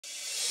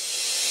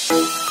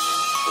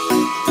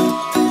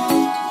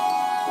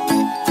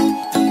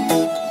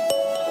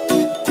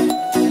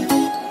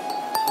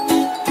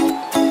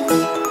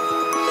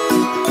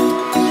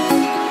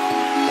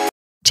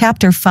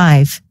Chapter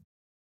 5.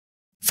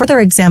 Further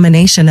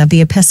examination of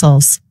the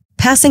Epistles.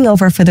 Passing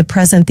over for the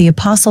present the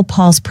Apostle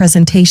Paul's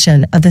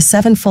presentation of the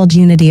sevenfold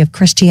unity of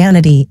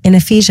Christianity in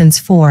Ephesians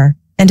 4,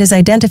 and his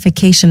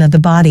identification of the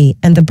body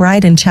and the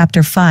bride in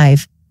chapter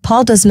 5,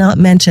 Paul does not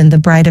mention the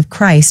bride of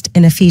Christ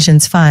in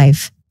Ephesians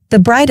 5. The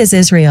bride is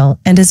Israel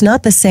and is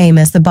not the same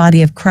as the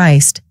body of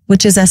Christ,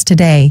 which is us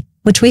today,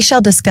 which we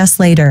shall discuss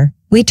later.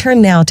 We turn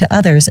now to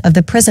others of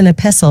the prison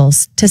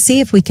epistles to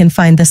see if we can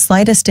find the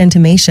slightest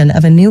intimation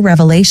of a new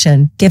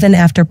revelation given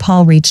after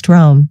Paul reached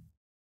Rome.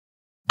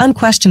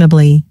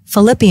 Unquestionably,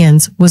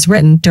 Philippians was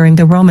written during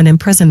the Roman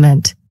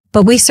imprisonment,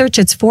 but we search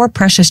its 4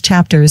 precious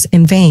chapters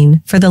in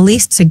vain for the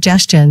least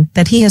suggestion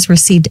that he has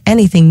received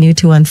anything new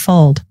to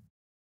unfold.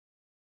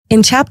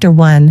 In chapter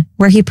 1,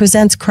 where he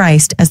presents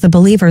Christ as the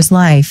believer's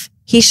life,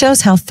 he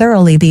shows how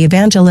thoroughly the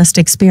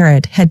evangelistic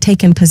spirit had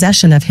taken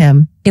possession of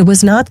him. It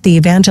was not the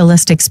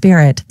evangelistic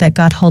spirit that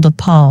got hold of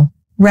Paul.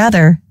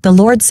 Rather, the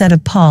Lord said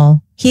of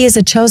Paul, "He is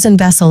a chosen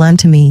vessel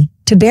unto me,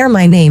 to bear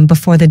my name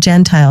before the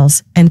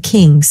Gentiles, and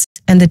kings,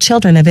 and the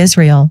children of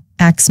Israel."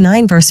 Acts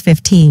 9 verse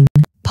 15.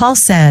 Paul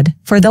said,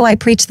 "For though I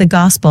preach the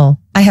gospel,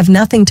 I have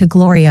nothing to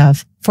glory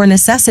of, for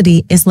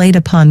necessity is laid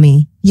upon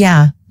me.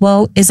 Yea,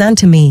 woe is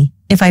unto me,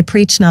 if I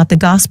preach not the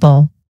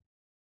gospel."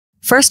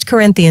 1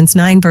 Corinthians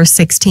 9 verse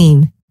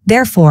 16.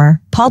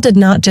 Therefore, Paul did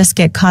not just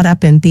get caught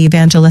up in the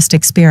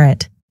evangelistic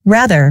spirit.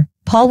 Rather,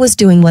 Paul was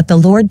doing what the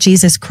Lord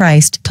Jesus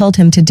Christ told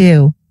him to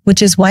do,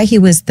 which is why he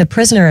was the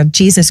prisoner of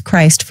Jesus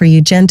Christ for you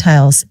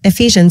Gentiles,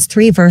 Ephesians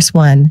 3 verse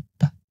 1.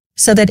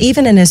 So that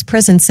even in his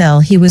prison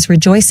cell he was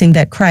rejoicing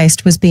that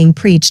Christ was being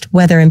preached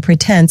whether in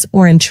pretense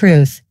or in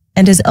truth,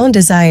 and his own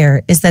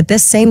desire is that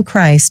this same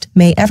Christ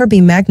may ever be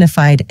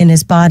magnified in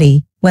his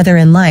body, whether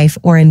in life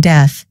or in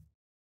death.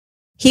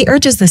 He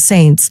urges the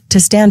saints to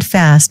stand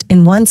fast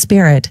in one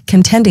spirit,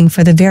 contending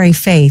for the very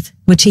faith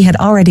which he had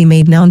already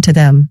made known to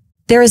them.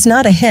 There is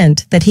not a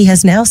hint that he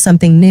has now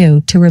something new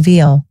to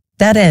reveal.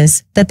 That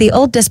is, that the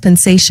old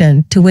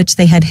dispensation to which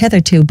they had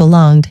hitherto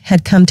belonged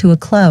had come to a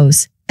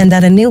close, and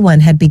that a new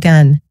one had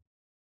begun.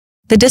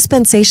 The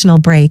dispensational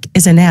break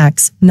is in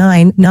Acts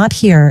 9, not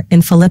here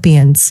in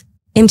Philippians.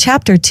 In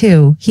chapter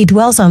 2, he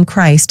dwells on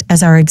Christ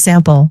as our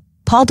example.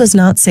 Paul does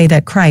not say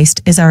that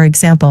Christ is our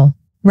example.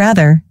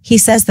 Rather, he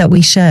says that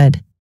we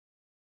should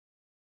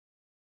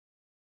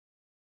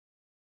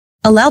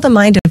allow the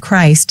mind of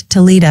Christ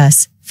to lead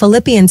us,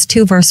 Philippians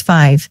 2 verse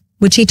 5,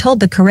 which he told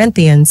the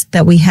Corinthians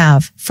that we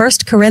have,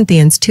 1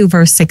 Corinthians 2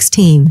 verse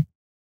 16.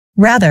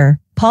 Rather,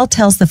 Paul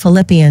tells the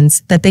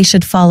Philippians that they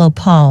should follow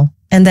Paul,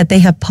 and that they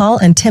have Paul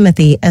and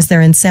Timothy as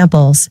their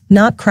ensamples,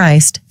 not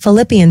Christ,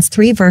 Philippians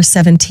 3 verse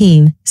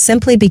 17,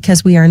 simply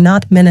because we are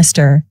not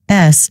ministers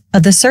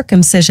of the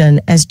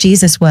circumcision as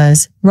Jesus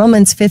was,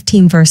 Romans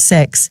 15 verse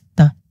 6,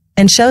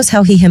 and shows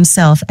how he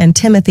himself and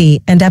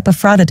Timothy and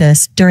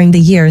Epaphroditus during the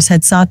years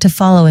had sought to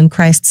follow in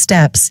Christ's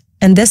steps,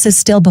 and this is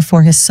still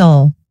before his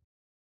soul.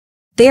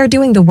 They are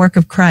doing the work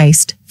of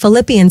Christ,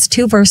 Philippians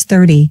 2 verse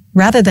 30,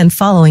 rather than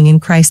following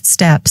in Christ's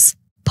steps.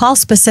 Paul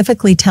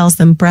specifically tells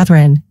them,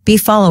 "Brethren, be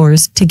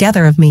followers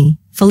together of me,"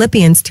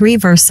 Philippians 3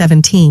 verse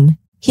 17.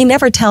 He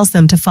never tells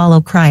them to follow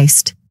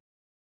Christ.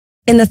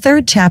 In the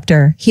 3rd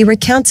chapter, he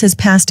recounts his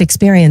past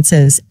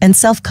experiences and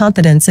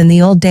self-confidence in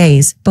the old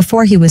days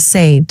before he was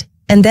saved,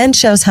 and then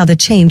shows how the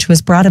change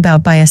was brought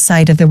about by a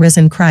sight of the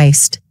risen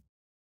Christ.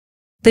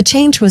 The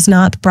change was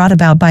not brought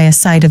about by a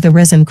sight of the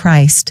risen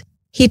Christ.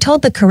 He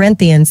told the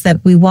Corinthians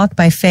that we walk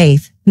by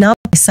faith, not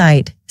by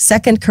sight,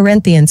 2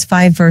 Corinthians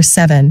 5 verse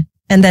 7.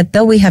 And that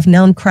though we have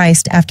known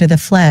Christ after the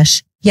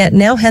flesh, yet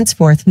now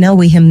henceforth know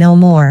we him no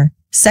more,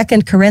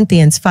 2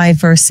 Corinthians 5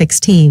 verse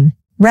 16.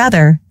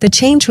 Rather, the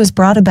change was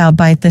brought about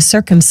by the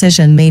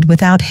circumcision made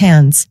without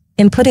hands,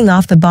 in putting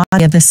off the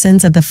body of the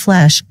sins of the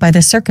flesh by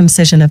the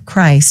circumcision of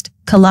Christ,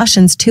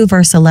 Colossians 2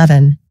 verse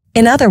 11.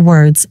 In other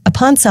words,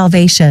 upon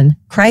salvation,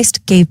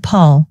 Christ gave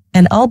Paul,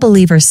 and all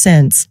believers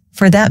since,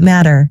 for that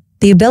matter,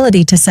 the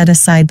ability to set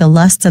aside the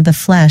lusts of the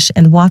flesh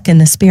and walk in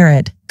the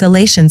Spirit,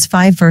 Galatians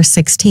 5 verse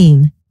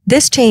 16.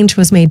 This change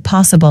was made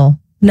possible,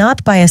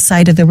 not by a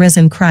sight of the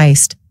risen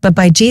Christ, but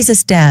by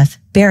Jesus' death,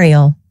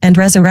 burial, and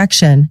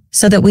resurrection,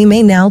 so that we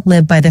may now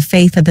live by the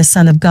faith of the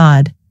Son of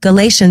God,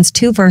 Galatians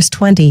 2 verse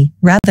 20,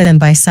 rather than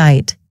by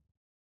sight.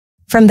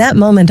 From that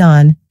moment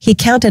on, he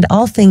counted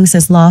all things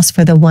as loss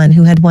for the one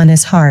who had won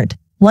his heart.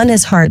 Won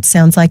his heart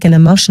sounds like an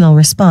emotional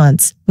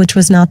response, which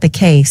was not the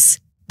case.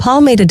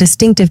 Paul made a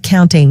distinctive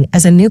counting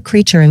as a new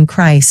creature in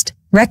Christ,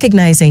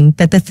 recognizing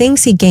that the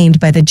things he gained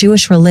by the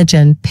Jewish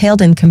religion paled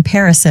in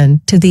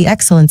comparison to the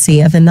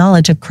excellency of the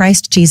knowledge of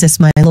Christ Jesus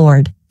my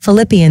Lord,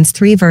 Philippians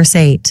 3 verse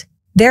 8.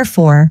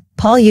 Therefore,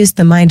 Paul used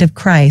the mind of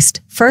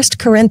Christ, 1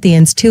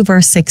 Corinthians 2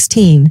 verse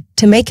 16,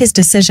 to make his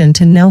decision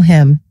to know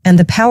him, and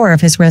the power of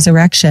his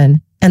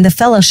resurrection, and the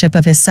fellowship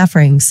of his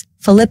sufferings,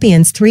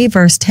 Philippians 3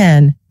 verse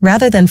 10,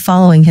 rather than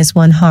following his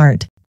one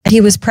heart.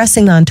 He was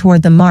pressing on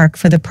toward the mark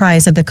for the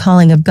prize of the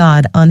calling of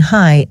God on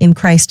high in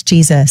Christ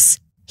Jesus.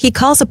 He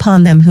calls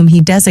upon them whom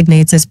he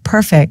designates as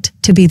perfect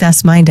to be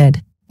thus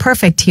minded.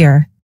 Perfect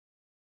here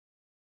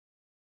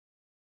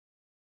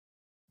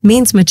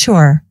means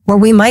mature, or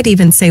we might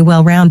even say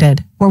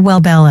well-rounded, or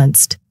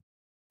well-balanced.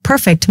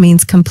 Perfect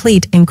means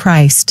complete in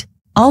Christ.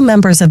 All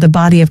members of the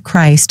body of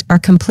Christ are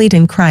complete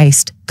in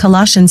Christ.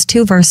 Colossians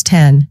 2 verse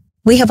 10.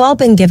 We have all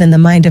been given the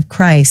mind of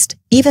Christ,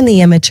 even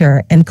the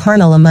immature and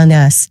carnal among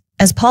us,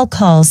 as Paul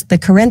calls the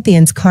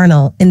Corinthians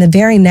carnal in the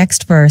very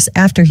next verse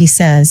after he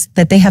says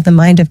that they have the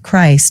mind of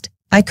Christ.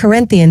 I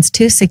Corinthians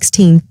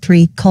 2:16,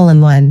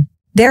 3:1.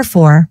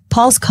 Therefore,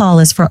 Paul's call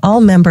is for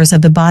all members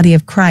of the body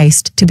of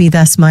Christ to be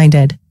thus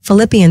minded.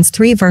 Philippians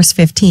 3 verse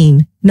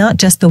 15, not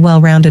just the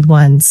well-rounded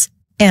ones.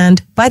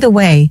 And, by the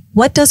way,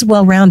 what does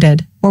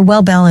well-rounded or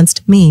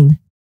well-balanced mean?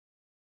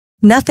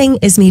 Nothing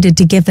is needed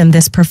to give them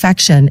this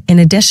perfection in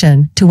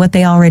addition to what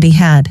they already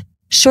had.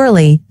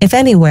 Surely, if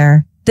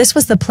anywhere, this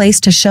was the place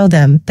to show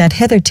them that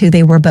hitherto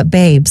they were but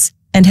babes,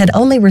 and had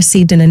only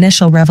received an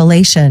initial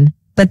revelation,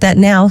 but that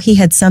now he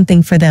had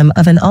something for them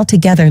of an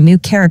altogether new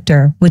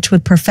character which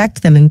would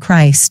perfect them in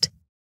Christ.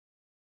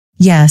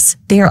 Yes,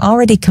 they are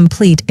already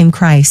complete in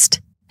Christ.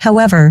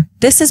 However,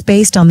 this is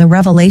based on the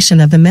revelation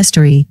of the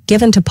mystery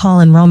given to Paul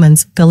in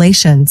Romans,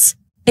 Galatians.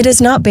 It is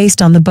not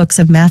based on the books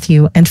of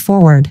Matthew and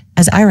forward,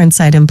 as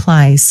Ironside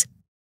implies.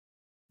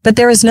 But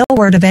there is no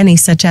word of any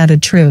such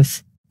added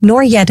truth,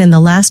 nor yet in the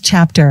last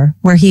chapter,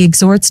 where he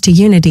exhorts to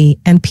unity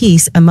and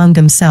peace among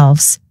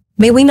themselves.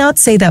 May we not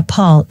say that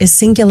Paul is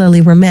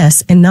singularly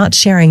remiss in not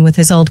sharing with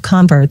his old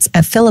converts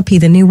at Philippi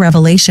the new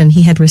revelation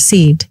he had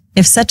received,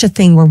 if such a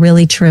thing were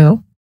really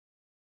true?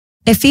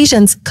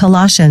 Ephesians,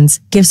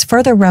 Colossians, gives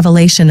further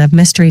revelation of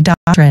mystery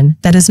doctrine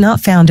that is not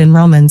found in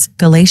Romans,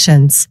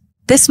 Galatians.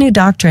 This new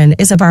doctrine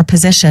is of our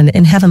position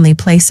in heavenly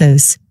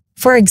places.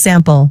 For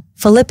example,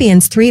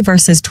 Philippians 3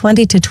 verses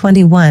 20 to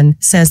 21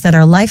 says that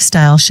our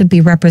lifestyle should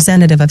be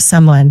representative of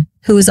someone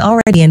who is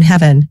already in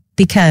heaven,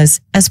 because,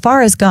 as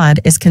far as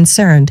God is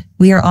concerned,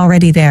 we are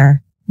already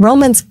there.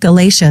 Romans,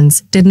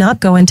 Galatians did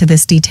not go into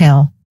this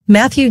detail.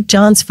 Matthew,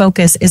 John's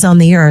focus is on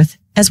the earth,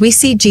 as we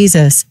see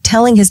Jesus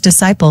telling his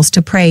disciples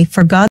to pray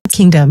for God's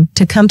kingdom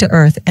to come to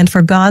earth and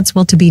for God's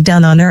will to be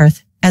done on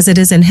earth, as it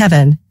is in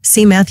heaven.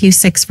 See Matthew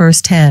 6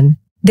 verse 10.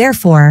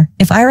 Therefore,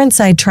 if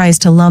Ironside tries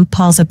to lump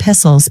Paul's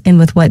epistles in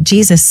with what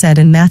Jesus said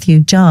in Matthew,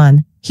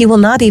 John, he will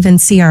not even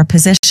see our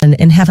position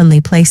in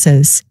heavenly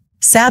places.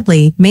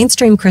 Sadly,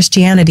 mainstream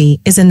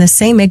Christianity is in the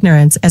same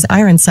ignorance as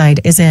Ironside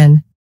is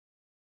in.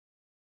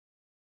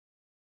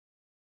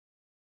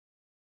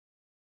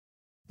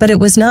 But it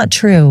was not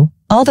true,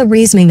 all the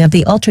reasoning of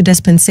the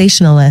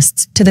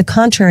ultra-dispensationalists to the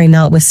contrary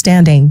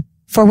notwithstanding,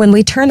 for when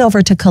we turn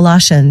over to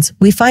Colossians,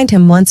 we find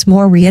him once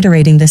more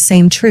reiterating the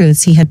same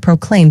truths he had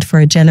proclaimed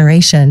for a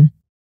generation.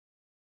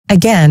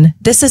 Again,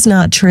 this is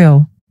not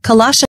true.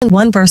 Colossians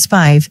 1 verse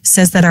 5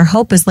 says that our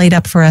hope is laid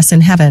up for us in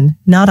heaven,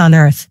 not on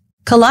earth.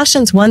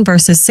 Colossians 1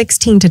 verses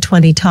 16 to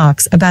 20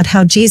 talks about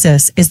how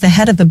Jesus is the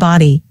head of the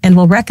body and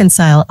will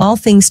reconcile all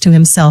things to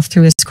himself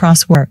through his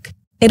cross work.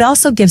 It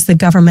also gives the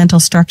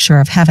governmental structure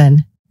of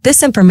heaven.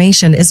 This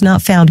information is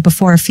not found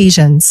before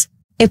Ephesians.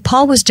 If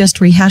Paul was just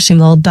rehashing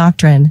old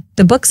doctrine,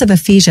 the books of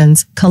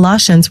Ephesians,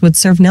 Colossians would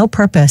serve no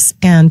purpose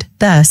and,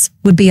 thus,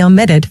 would be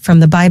omitted from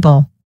the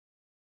Bible.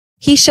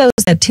 He shows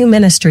that two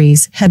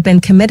ministries had been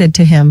committed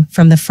to him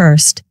from the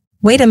first.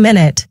 Wait a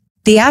minute.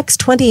 The Acts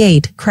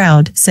 28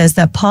 crowd says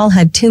that Paul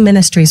had two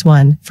ministries,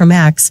 one from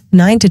Acts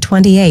 9 to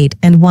 28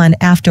 and one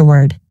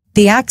afterward.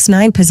 The Acts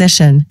 9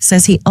 position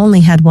says he only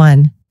had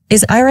one.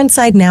 Is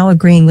Ironside now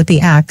agreeing with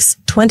the Acts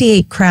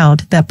 28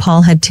 crowd that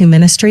Paul had two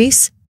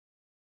ministries?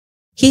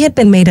 He had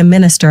been made a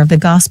minister of the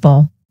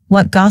gospel.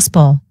 What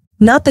gospel?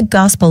 Not the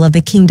gospel of the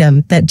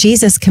kingdom that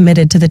Jesus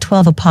committed to the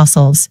 12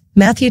 apostles,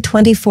 Matthew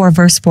 24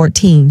 verse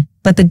 14,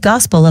 but the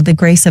gospel of the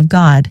grace of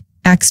God,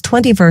 Acts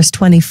 20 verse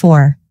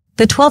 24.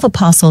 The 12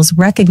 apostles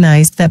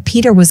recognized that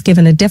Peter was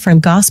given a different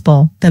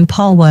gospel than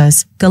Paul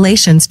was,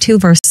 Galatians 2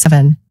 verse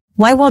 7.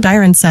 Why won't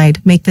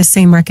Ironside make the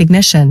same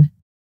recognition?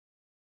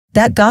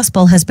 That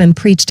gospel has been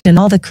preached in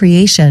all the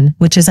creation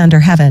which is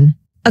under heaven.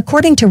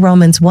 According to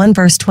Romans 1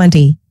 verse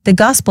 20, the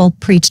gospel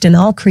preached in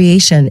all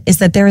creation is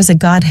that there is a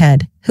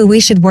Godhead, who we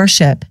should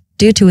worship,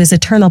 due to his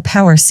eternal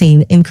power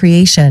seen in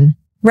creation.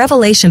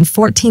 Revelation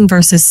 14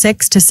 verses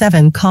 6 to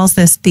 7 calls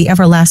this the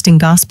everlasting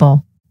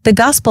gospel. The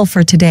gospel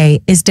for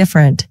today is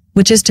different,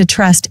 which is to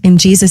trust in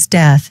Jesus'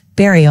 death,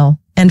 burial,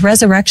 and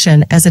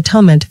resurrection as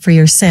atonement for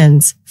your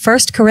sins. 1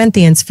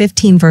 Corinthians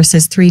 15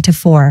 verses 3 to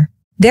 4.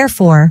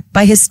 Therefore,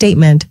 by his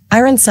statement,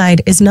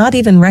 Ironside is not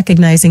even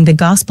recognizing the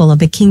gospel of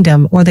the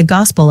kingdom or the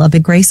gospel of the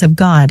grace of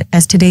God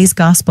as today's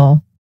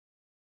gospel.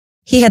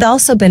 He had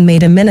also been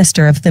made a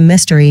minister of the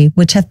mystery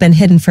which hath been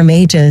hidden from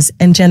ages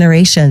and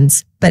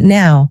generations, but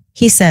now,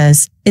 he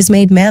says, is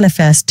made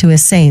manifest to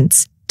his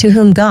saints, to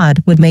whom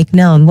God would make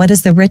known what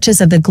is the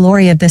riches of the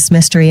glory of this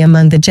mystery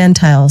among the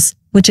Gentiles,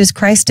 which is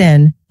Christ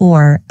in,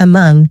 or,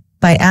 among,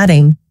 by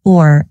adding,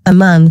 or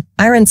among.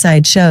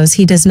 Ironside shows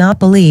he does not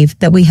believe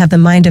that we have the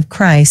mind of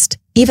Christ,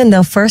 even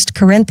though 1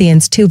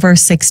 Corinthians 2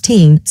 verse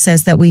 16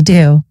 says that we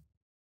do.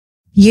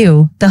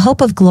 You, the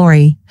hope of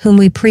glory, whom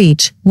we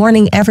preach,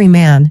 warning every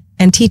man,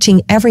 and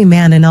teaching every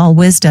man in all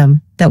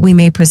wisdom, that we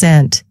may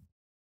present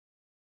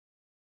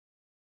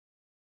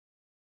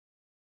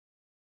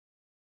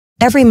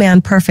every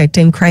man perfect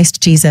in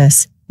Christ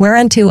Jesus,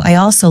 whereunto I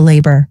also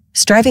labor,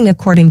 striving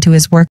according to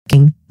his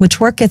working, which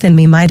worketh in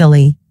me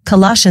mightily.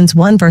 Colossians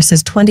 1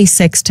 verses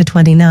 26 to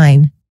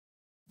 29.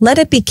 Let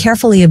it be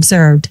carefully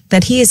observed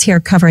that he is here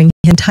covering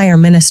his entire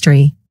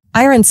ministry.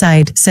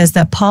 Ironside says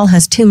that Paul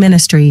has two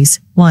ministries,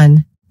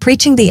 1.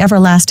 Preaching the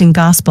everlasting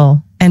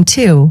gospel, and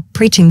 2.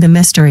 Preaching the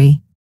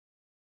mystery.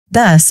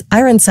 Thus,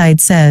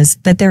 Ironside says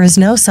that there is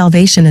no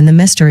salvation in the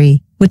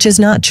mystery, which is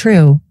not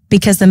true,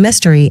 because the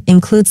mystery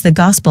includes the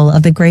gospel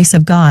of the grace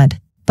of God.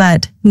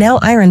 But, now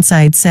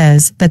Ironside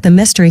says that the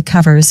mystery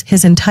covers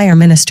his entire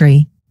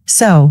ministry.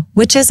 So,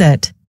 which is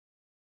it?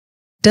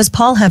 Does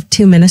Paul have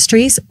two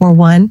ministries, or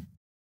one?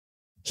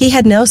 He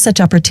had no such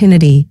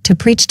opportunity to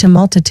preach to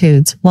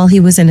multitudes while he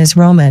was in his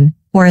Roman,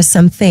 or as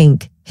some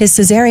think, his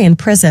Caesarean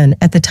prison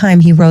at the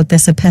time he wrote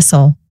this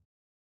epistle.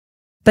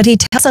 But he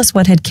tells us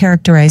what had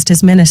characterized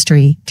his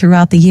ministry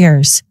throughout the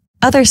years.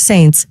 Other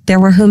saints there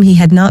were whom he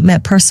had not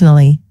met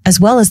personally, as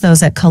well as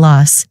those at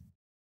Colossus.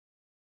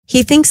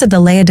 He thinks of the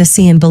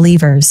Laodicean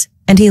believers,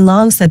 and he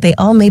longs that they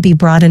all may be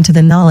brought into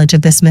the knowledge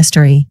of this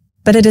mystery.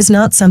 But it is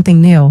not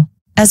something new.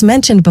 As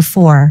mentioned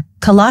before,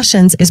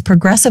 Colossians is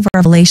progressive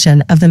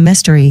revelation of the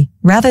mystery,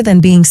 rather than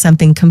being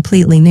something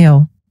completely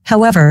new.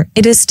 However,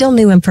 it is still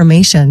new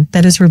information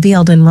that is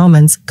revealed in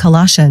Romans,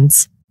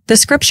 Colossians. The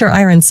scripture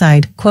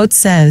Ironside quotes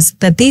says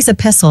that these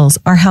epistles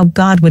are how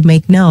God would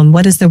make known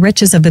what is the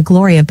riches of the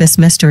glory of this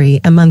mystery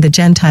among the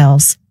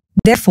Gentiles.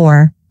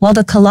 Therefore, while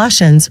the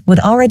Colossians would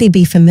already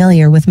be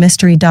familiar with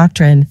mystery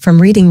doctrine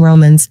from reading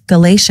Romans,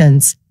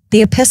 Galatians,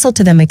 the epistle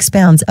to them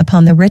expounds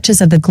upon the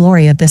riches of the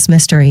glory of this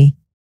mystery.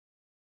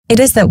 It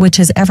is that which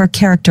has ever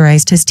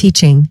characterized his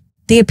teaching.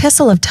 The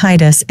epistle of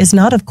Titus is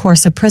not of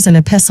course a prison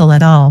epistle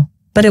at all,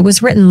 but it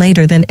was written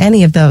later than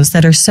any of those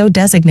that are so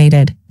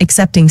designated,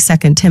 excepting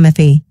 2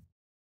 Timothy.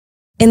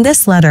 In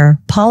this letter,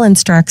 Paul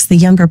instructs the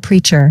younger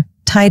preacher,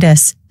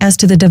 Titus, as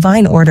to the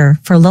divine order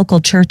for local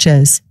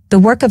churches, the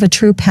work of a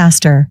true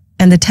pastor,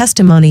 and the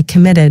testimony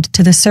committed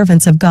to the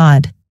servants of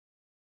God.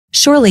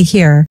 Surely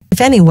here, if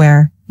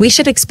anywhere, we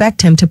should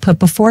expect him to put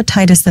before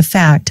Titus the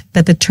fact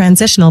that the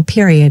transitional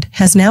period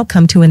has now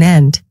come to an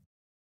end.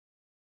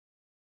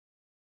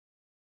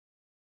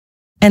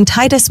 And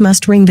Titus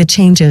must ring the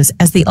changes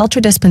as the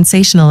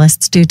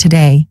ultradispensationalists do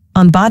today,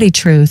 on body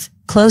truth,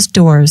 closed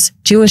doors,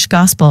 Jewish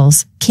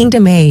gospels,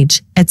 kingdom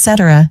age,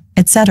 etc.,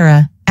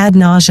 etc., ad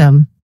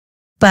nauseam.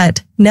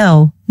 But,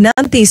 no, none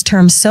of these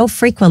terms so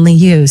frequently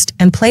used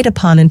and played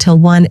upon until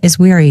one is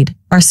wearied,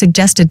 are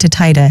suggested to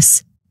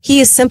Titus. He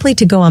is simply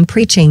to go on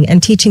preaching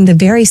and teaching the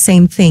very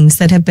same things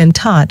that have been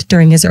taught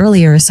during his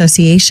earlier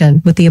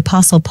association with the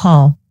Apostle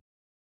Paul.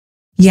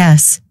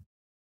 Yes.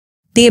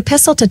 The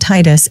epistle to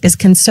Titus is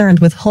concerned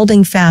with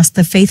holding fast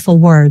the faithful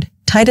word,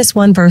 Titus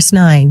 1 verse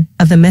 9,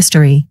 of the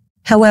mystery.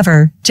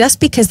 However, just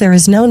because there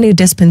is no new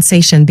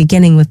dispensation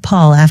beginning with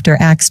Paul after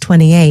Acts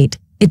 28,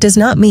 it does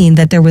not mean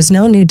that there was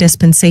no new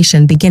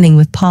dispensation beginning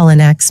with Paul in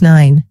Acts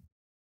 9.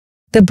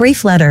 The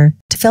brief letter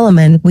to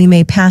Philemon we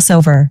may pass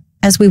over,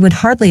 as we would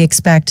hardly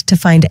expect to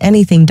find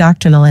anything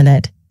doctrinal in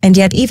it, and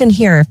yet even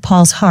here if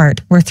Paul's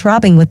heart were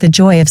throbbing with the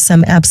joy of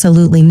some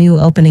absolutely new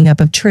opening up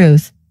of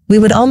truth, we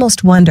would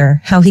almost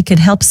wonder how he could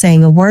help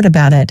saying a word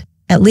about it,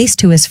 at least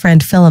to his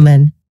friend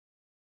Philemon.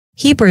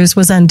 Hebrews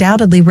was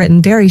undoubtedly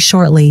written very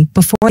shortly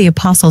before the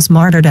apostles'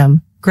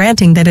 martyrdom,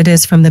 granting that it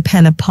is from the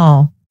pen of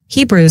Paul.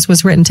 Hebrews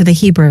was written to the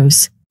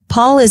Hebrews.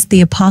 Paul is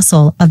the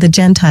apostle of the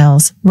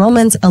Gentiles,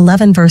 Romans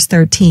 11 verse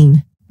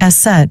 13. As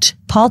such,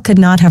 Paul could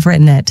not have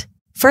written it.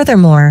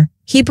 Furthermore,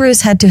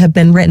 Hebrews had to have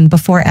been written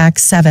before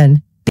Acts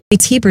 7,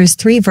 because Hebrews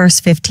 3 verse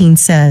 15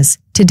 says,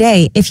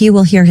 Today if ye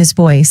will hear his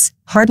voice,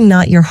 harden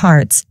not your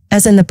hearts,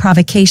 as in the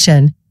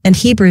provocation, and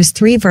Hebrews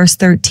 3 verse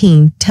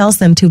 13 tells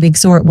them to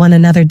exhort one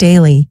another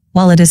daily,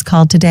 while it is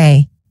called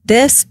today.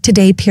 This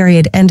today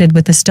period ended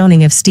with the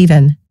stoning of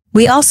Stephen.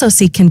 We also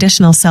see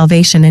conditional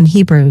salvation in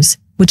Hebrews,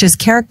 which is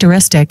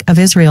characteristic of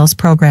Israel's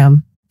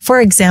program.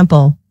 For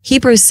example,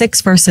 Hebrews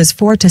 6 verses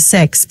 4 to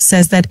 6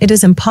 says that it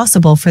is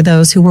impossible for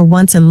those who were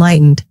once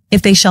enlightened,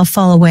 if they shall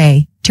fall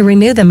away, to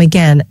renew them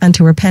again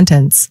unto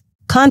repentance.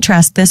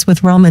 Contrast this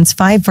with Romans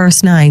 5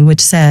 verse 9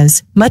 which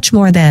says, Much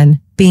more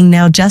then, being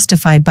now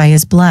justified by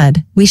his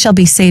blood, we shall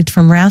be saved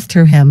from wrath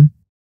through him.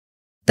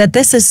 That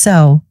this is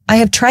so, I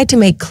have tried to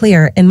make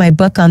clear in my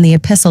book on the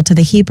Epistle to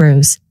the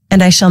Hebrews,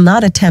 and I shall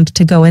not attempt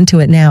to go into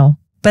it now.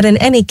 But in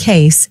any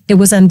case, it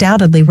was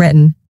undoubtedly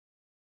written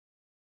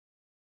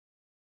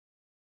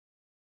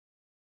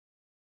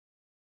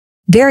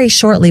very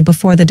shortly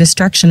before the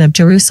destruction of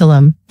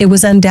Jerusalem. It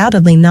was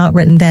undoubtedly not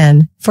written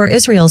then, for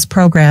Israel's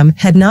program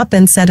had not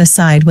been set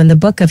aside when the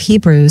book of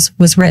Hebrews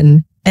was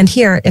written, and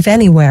here, if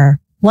anywhere,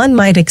 One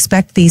might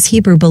expect these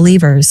Hebrew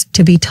believers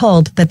to be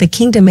told that the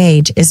kingdom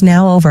age is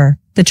now over,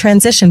 the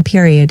transition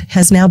period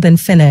has now been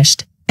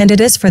finished, and it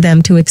is for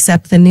them to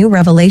accept the new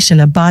revelation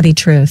of body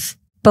truth.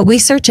 But we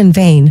search in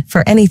vain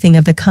for anything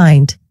of the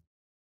kind.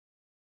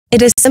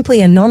 It is simply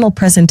a normal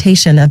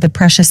presentation of the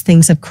precious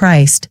things of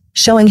Christ,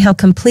 showing how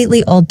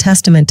completely Old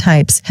Testament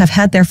types have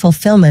had their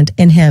fulfillment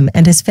in Him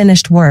and His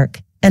finished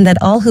work, and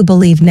that all who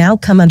believe now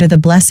come under the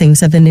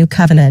blessings of the new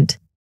covenant.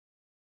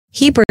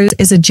 Hebrews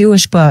is a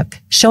Jewish book,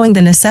 showing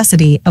the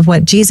necessity of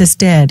what Jesus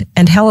did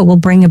and how it will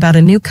bring about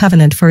a new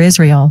covenant for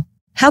Israel.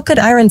 How could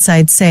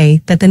Ironside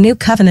say that the new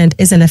covenant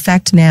is in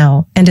effect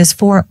now and is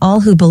for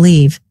all who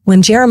believe,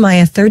 when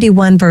Jeremiah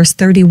 31 verse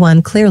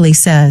 31 clearly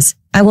says,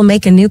 "I will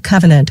make a new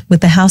covenant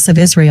with the house of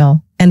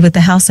Israel, and with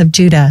the house of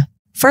Judah."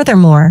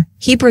 Furthermore,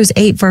 Hebrews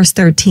 8 verse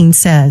 13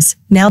 says,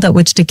 "Now that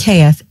which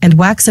decayeth and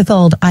waxeth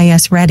old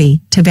is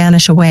ready to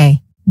vanish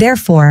away."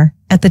 Therefore,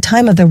 at the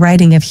time of the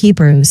writing of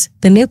Hebrews,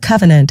 the new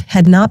covenant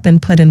had not been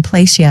put in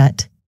place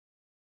yet.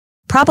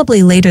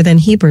 Probably later than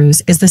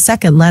Hebrews is the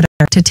second letter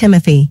to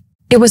Timothy.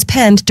 It was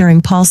penned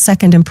during Paul's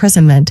second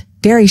imprisonment,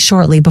 very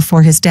shortly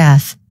before his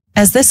death.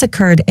 As this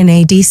occurred in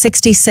AD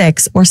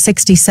 66 or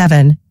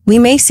 67, we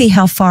may see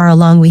how far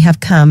along we have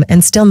come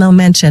and still no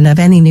mention of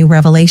any new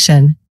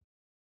revelation.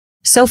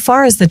 So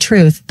far as the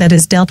truth that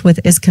is dealt with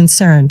is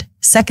concerned,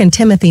 2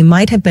 Timothy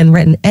might have been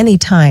written any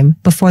time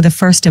before the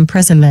first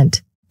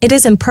imprisonment. It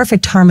is in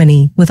perfect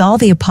harmony with all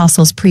the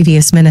apostles'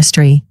 previous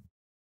ministry.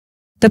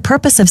 The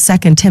purpose of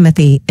 2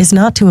 Timothy is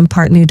not to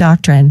impart new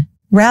doctrine.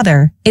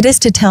 Rather, it is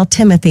to tell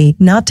Timothy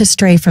not to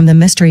stray from the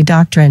mystery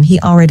doctrine he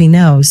already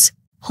knows.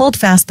 Hold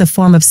fast the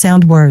form of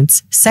sound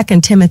words,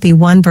 2 Timothy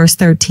 1 verse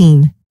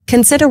 13.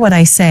 Consider what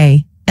I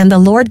say, and the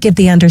Lord give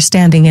thee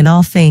understanding in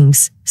all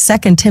things,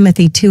 2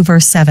 Timothy 2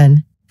 verse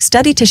 7.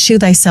 Study to shew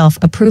thyself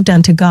approved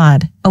unto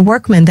God, a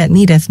workman that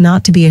needeth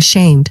not to be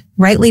ashamed,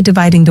 rightly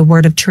dividing the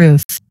word of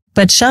truth.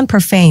 But shun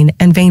profane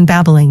and vain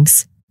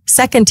babblings.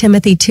 2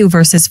 Timothy 2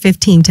 verses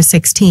 15 to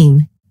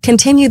 16.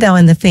 Continue thou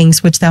in the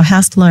things which thou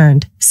hast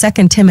learned,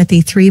 2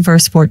 Timothy 3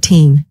 verse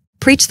 14.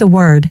 Preach the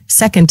word,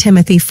 2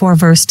 Timothy 4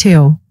 verse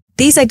 2.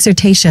 These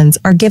exhortations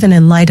are given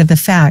in light of the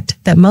fact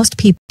that most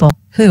people,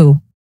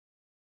 who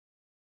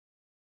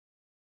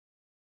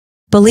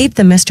believed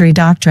the mystery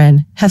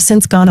doctrine, have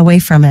since gone away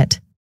from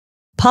it.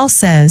 Paul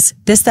says,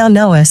 "This thou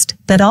knowest,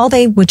 that all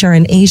they which are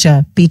in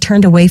Asia be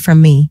turned away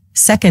from me,"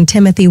 2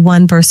 Timothy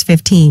 1 verse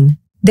 15.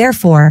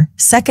 Therefore,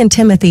 2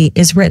 Timothy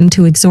is written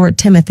to exhort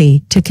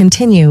Timothy to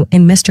continue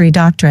in mystery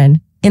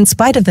doctrine, in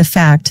spite of the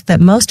fact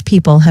that most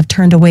people have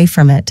turned away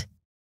from it.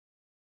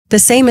 The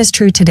same is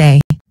true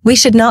today. We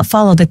should not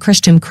follow the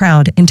Christian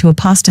crowd into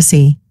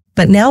apostasy,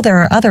 but now there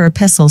are other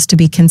epistles to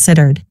be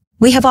considered.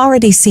 We have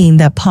already seen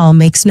that Paul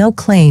makes no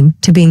claim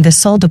to being the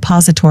sole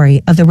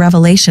depository of the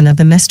revelation of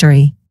the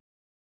mystery.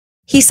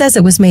 He says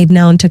it was made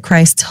known to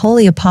Christ's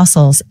holy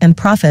apostles and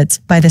prophets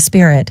by the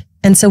Spirit,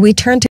 and so we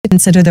turn to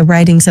consider the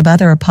writings of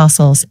other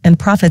apostles and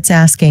prophets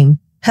asking,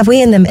 have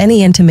we in them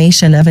any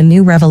intimation of a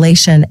new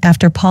revelation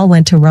after Paul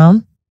went to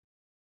Rome?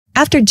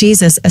 After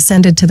Jesus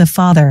ascended to the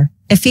Father,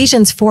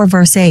 Ephesians 4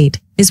 verse 8,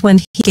 is when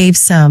he gave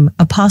some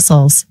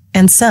apostles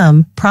and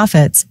some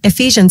prophets,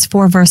 Ephesians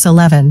 4 verse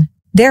 11.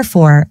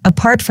 Therefore,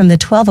 apart from the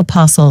 12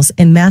 apostles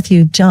in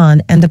Matthew,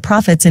 John, and the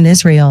prophets in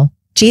Israel,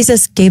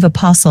 Jesus gave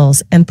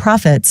apostles and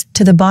prophets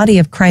to the body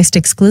of Christ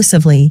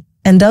exclusively,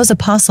 and those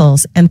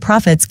apostles and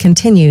prophets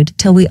continued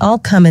till we all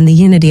come in the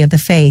unity of the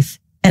faith,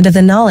 and of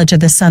the knowledge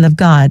of the Son of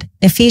God,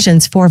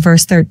 Ephesians 4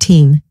 verse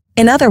 13.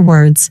 In other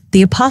words,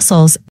 the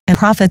apostles and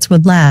prophets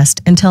would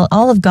last until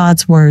all of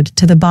God's word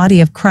to the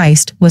body of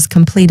Christ was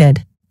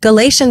completed.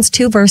 Galatians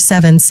 2 verse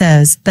 7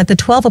 says that the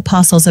 12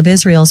 apostles of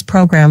Israel's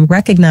program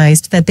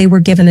recognized that they were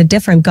given a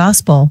different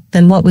gospel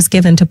than what was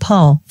given to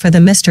Paul for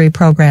the mystery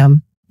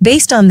program.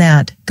 Based on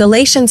that,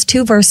 Galatians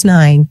 2 verse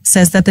 9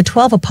 says that the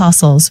 12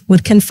 apostles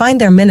would confine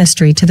their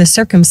ministry to the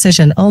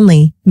circumcision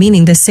only,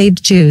 meaning the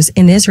saved Jews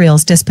in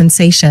Israel's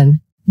dispensation.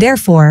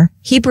 Therefore,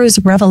 Hebrews,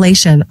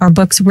 Revelation are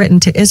books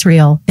written to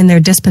Israel in their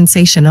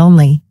dispensation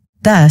only.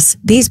 Thus,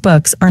 these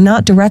books are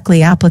not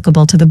directly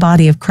applicable to the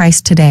body of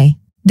Christ today.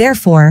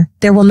 Therefore,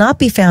 there will not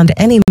be found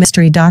any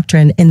mystery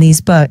doctrine in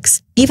these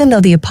books, even though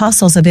the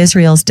apostles of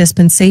Israel's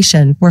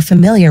dispensation were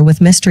familiar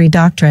with mystery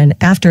doctrine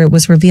after it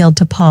was revealed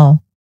to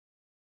Paul.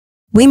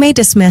 We may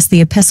dismiss the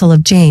Epistle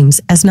of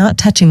James as not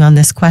touching on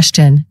this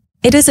question.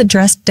 It is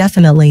addressed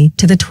definitely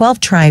to the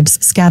 12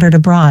 tribes scattered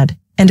abroad,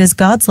 and is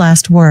God's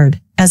last word,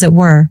 as it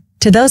were,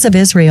 to those of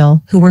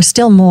Israel who were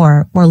still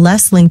more or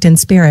less linked in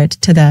spirit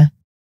to the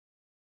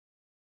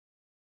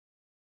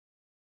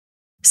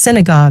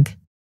synagogue.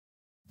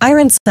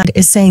 Ironside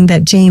is saying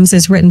that James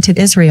is written to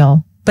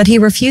Israel, but he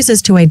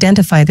refuses to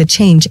identify the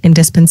change in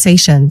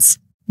dispensations.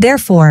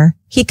 Therefore,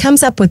 he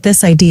comes up with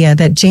this idea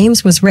that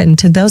James was written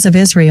to those of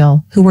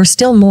Israel who were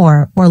still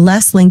more or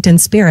less linked in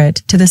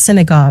spirit to the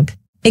synagogue.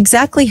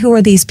 Exactly who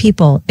are these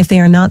people if they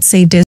are not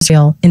saved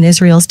Israel in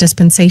Israel's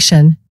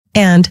dispensation?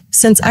 And,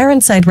 since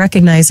Ironside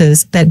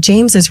recognizes that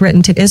James is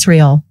written to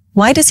Israel,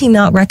 Why does he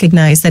not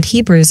recognize that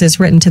Hebrews is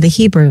written to the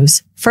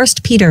Hebrews, 1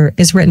 Peter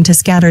is written to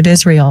scattered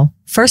Israel,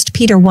 1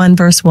 Peter 1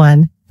 verse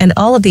 1, and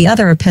all of the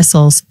other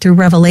epistles through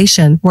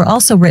Revelation were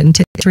also written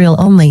to Israel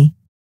only?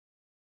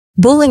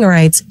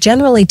 Bullingerites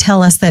generally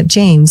tell us that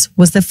James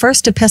was the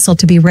first epistle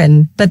to be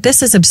written, but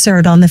this is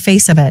absurd on the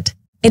face of it.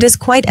 It is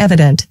quite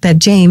evident that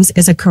James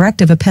is a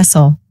corrective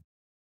epistle.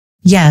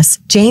 Yes,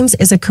 James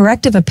is a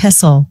corrective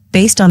epistle,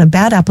 based on a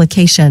bad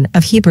application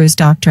of Hebrews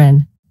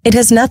doctrine. It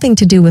has nothing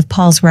to do with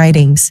Paul's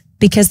writings,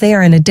 because they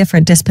are in a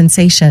different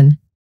dispensation.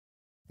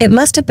 It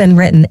must have been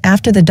written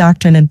after the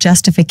doctrine of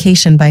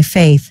justification by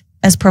faith,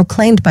 as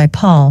proclaimed by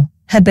Paul,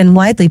 had been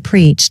widely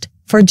preached,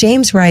 for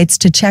James writes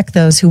to check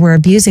those who were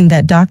abusing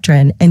that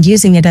doctrine and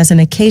using it as an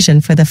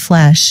occasion for the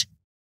flesh.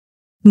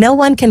 No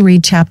one can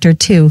read chapter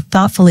 2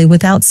 thoughtfully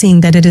without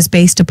seeing that it is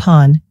based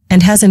upon,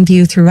 and has in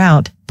view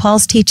throughout,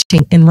 Paul's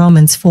teaching in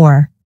Romans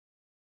 4.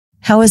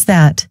 How is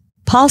that?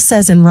 Paul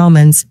says in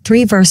Romans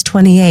 3 verse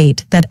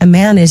 28 that a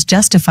man is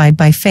justified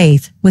by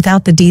faith,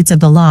 without the deeds of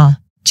the law.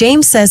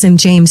 James says in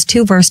James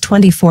 2 verse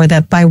 24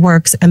 that by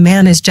works a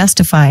man is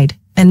justified,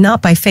 and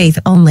not by faith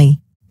only.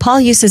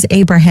 Paul uses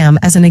Abraham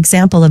as an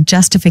example of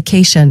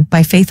justification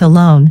by faith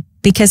alone,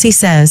 because he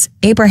says,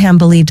 Abraham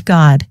believed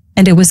God,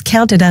 and it was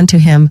counted unto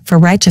him for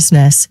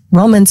righteousness,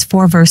 Romans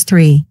 4 verse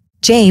 3.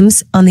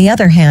 James, on the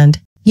other hand,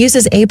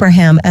 uses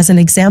Abraham as an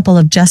example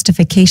of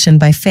justification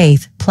by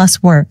faith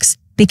plus works,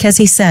 because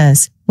he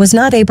says, was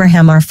not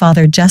Abraham our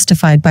father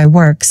justified by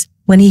works,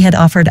 when he had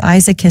offered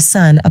Isaac his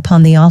son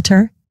upon the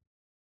altar?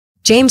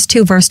 James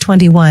 2 verse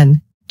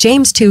 21.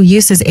 James 2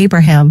 uses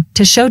Abraham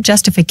to show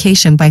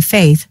justification by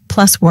faith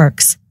plus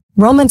works.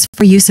 Romans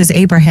 4 uses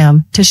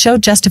Abraham to show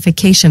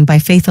justification by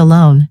faith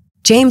alone.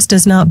 James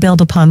does not build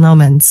upon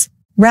Romans.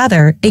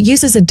 Rather, it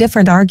uses a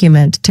different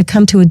argument to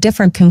come to a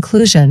different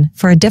conclusion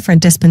for a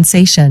different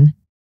dispensation.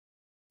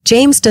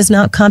 James does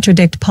not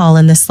contradict Paul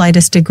in the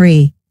slightest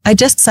degree. I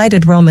just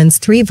cited Romans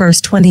 3 verse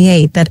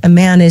 28 that a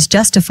man is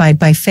justified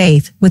by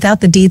faith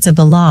without the deeds of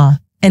the law,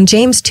 and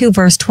James 2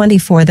 verse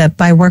 24 that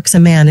by works a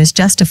man is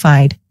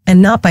justified,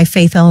 and not by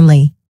faith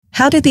only.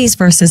 How do these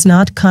verses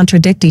not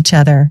contradict each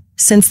other,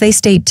 since they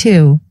state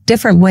two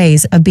different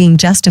ways of being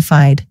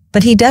justified,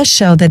 but he does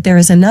show that there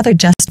is another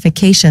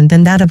justification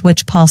than that of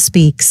which Paul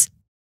speaks.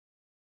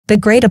 The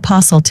great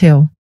apostle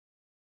too.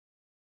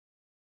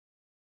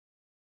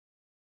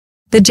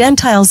 The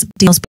Gentiles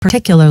deals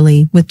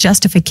particularly with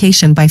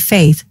justification by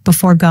faith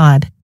before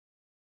God.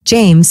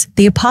 James,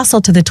 the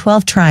apostle to the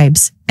 12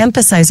 tribes,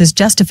 emphasizes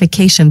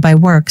justification by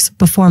works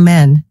before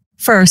men.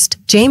 First,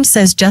 James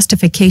says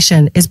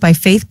justification is by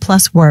faith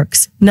plus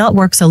works, not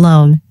works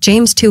alone,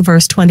 James 2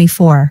 verse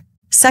 24.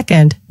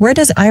 Second, where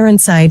does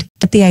Ironside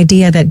get the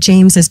idea that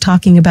James is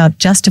talking about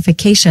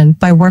justification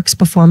by works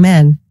before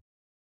men?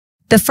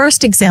 The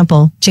first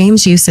example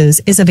James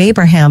uses is of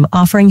Abraham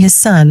offering his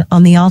son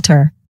on the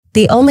altar.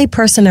 The only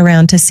person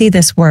around to see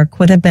this work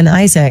would have been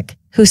Isaac,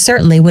 who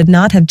certainly would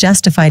not have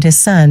justified his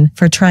son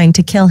for trying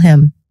to kill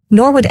him.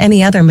 Nor would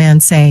any other man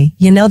say,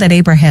 you know that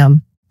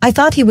Abraham, I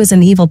thought he was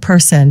an evil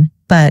person,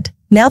 but,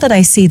 now that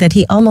I see that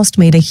he almost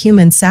made a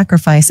human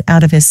sacrifice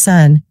out of his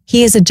son,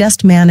 he is a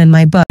just man in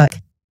my book.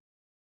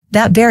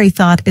 That very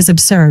thought is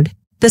absurd.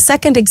 The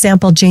second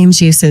example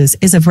James uses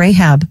is of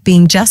Rahab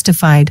being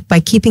justified by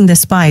keeping the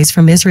spies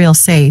from Israel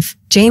safe,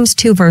 James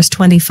 2 verse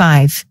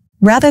 25.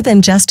 Rather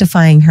than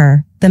justifying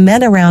her, the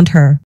men around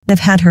her would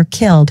have had her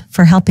killed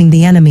for helping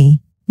the enemy.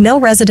 No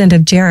resident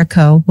of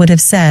Jericho would have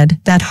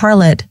said that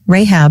harlot,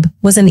 Rahab,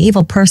 was an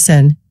evil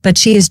person, but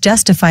she is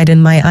justified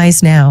in my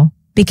eyes now,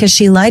 because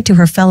she lied to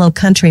her fellow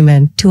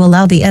countrymen to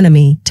allow the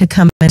enemy to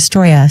come and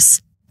destroy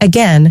us.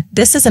 Again,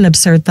 this is an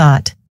absurd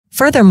thought.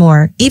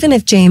 Furthermore, even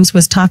if James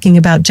was talking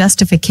about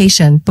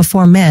justification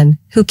before men,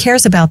 who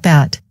cares about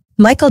that?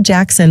 Michael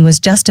Jackson was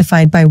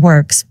justified by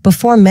works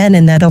before men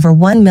in that over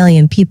 1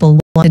 million people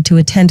wanted to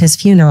attend his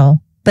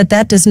funeral, but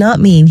that does not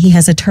mean he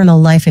has eternal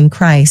life in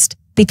Christ,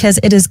 because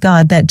it is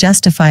God that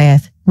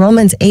justifieth,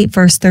 Romans 8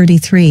 verse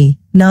 33,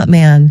 not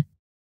man.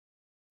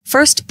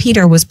 1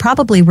 Peter was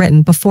probably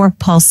written before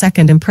Paul's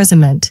second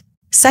imprisonment.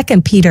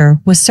 2 Peter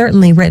was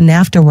certainly written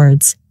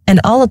afterwards, and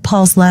all of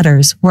Paul's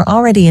letters were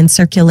already in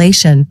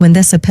circulation when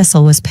this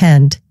epistle was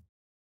penned.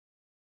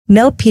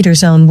 Note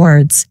Peter's own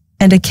words,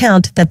 and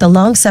account that the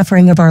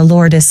long-suffering of our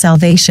Lord is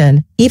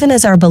salvation, even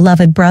as our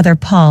beloved brother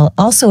Paul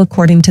also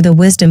according to the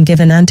wisdom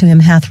given unto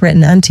him hath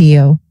written unto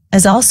you,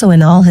 as also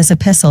in all his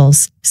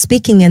epistles,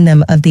 speaking in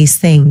them of these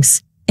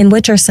things, in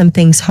which are some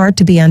things hard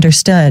to be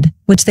understood,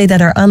 which they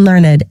that are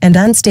unlearned and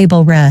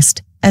unstable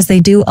wrest, as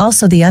they do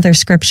also the other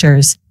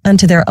scriptures,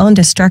 unto their own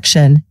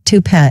destruction,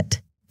 2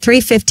 Pet.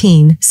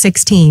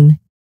 3:15-16.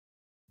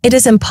 It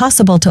is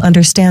impossible to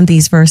understand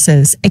these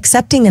verses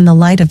excepting in the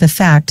light of the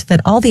fact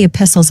that all the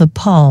epistles of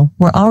Paul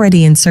were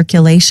already in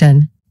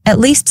circulation. At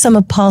least some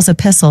of Paul's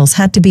epistles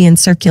had to be in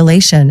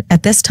circulation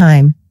at this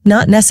time,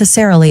 not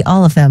necessarily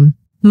all of them.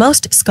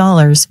 Most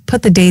scholars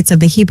put the dates of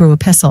the Hebrew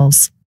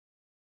epistles.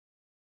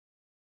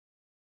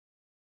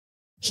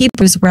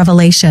 Hebrews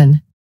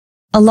Revelation.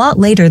 A lot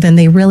later than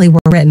they really were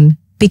written,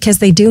 because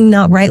they do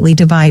not rightly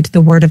divide the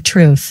word of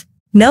truth.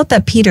 Note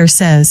that Peter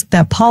says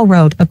that Paul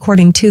wrote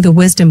according to the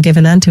wisdom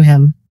given unto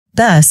him.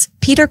 Thus,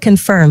 Peter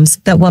confirms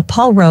that what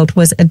Paul wrote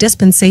was a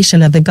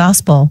dispensation of the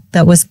gospel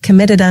that was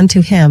committed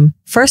unto him,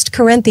 1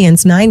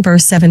 Corinthians 9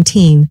 verse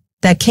 17,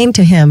 that came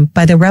to him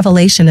by the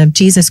revelation of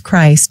Jesus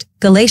Christ,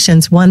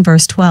 Galatians 1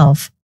 verse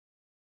 12.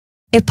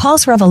 If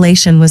Paul's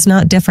revelation was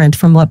not different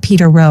from what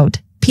Peter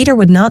wrote, Peter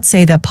would not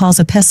say that Paul's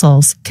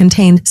epistles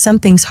contained some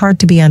things hard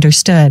to be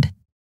understood.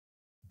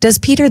 Does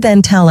Peter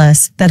then tell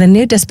us that a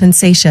new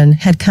dispensation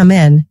had come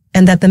in,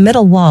 and that the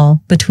middle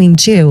wall between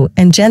Jew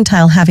and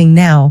Gentile having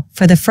now,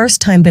 for the first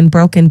time been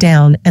broken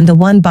down and the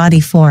one body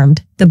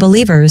formed, the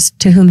believers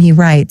to whom he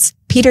writes?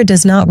 Peter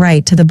does not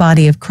write to the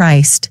body of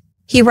Christ.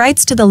 He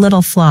writes to the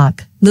little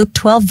flock, Luke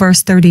 12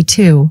 verse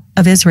 32,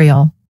 of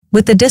Israel.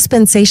 With the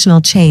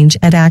dispensational change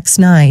at Acts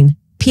 9,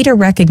 Peter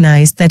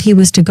recognized that he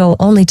was to go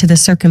only to the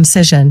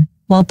circumcision,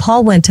 while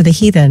Paul went to the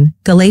heathen,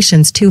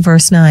 Galatians 2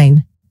 verse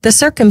 9. The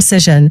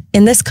circumcision,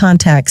 in this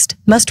context,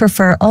 must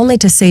refer only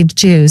to saved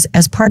Jews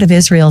as part of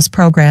Israel's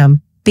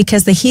program,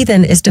 because the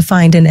heathen is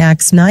defined in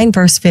Acts 9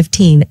 verse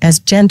 15 as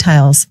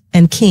Gentiles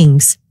and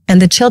kings,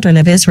 and the children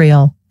of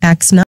Israel,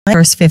 Acts 9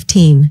 verse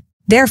 15.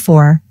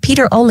 Therefore,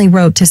 Peter only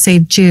wrote to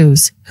saved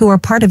Jews, who are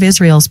part of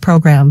Israel's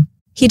program.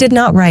 He did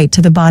not write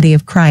to the body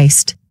of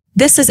Christ.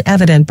 This is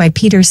evident by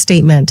Peter's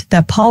statement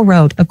that Paul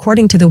wrote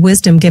according to the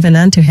wisdom given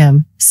unto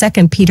him,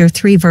 2 Peter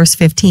 3 verse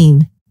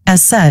 15.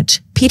 As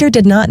such, Peter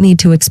did not need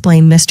to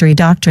explain mystery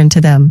doctrine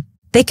to them.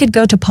 They could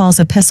go to Paul's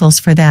epistles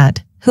for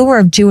that, who were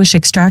of Jewish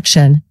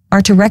extraction,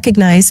 are to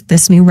recognize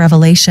this new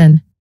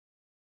revelation.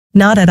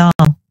 Not at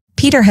all.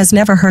 Peter has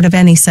never heard of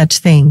any such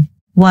thing.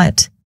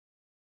 What?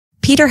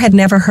 Peter had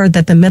never heard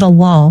that the middle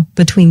wall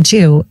between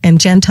Jew and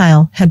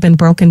Gentile had been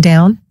broken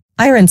down?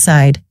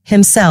 Ironside,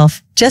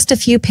 himself, just a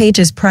few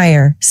pages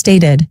prior,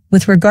 stated,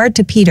 with regard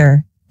to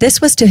Peter, this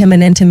was to him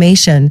an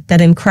intimation that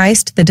in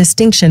Christ the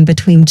distinction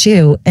between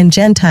Jew and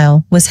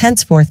Gentile was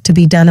henceforth to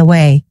be done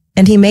away,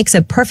 and he makes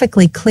it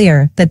perfectly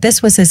clear that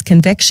this was his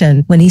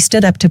conviction when he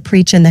stood up to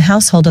preach in the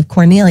household of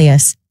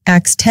Cornelius,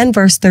 Acts 10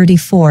 verse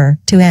 34,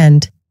 to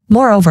end.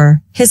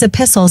 Moreover, his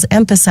epistles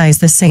emphasize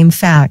the same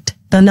fact,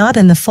 though not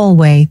in the full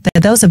way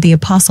that those of the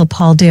Apostle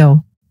Paul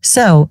do.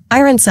 So,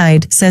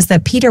 Ironside says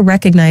that Peter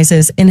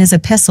recognizes in his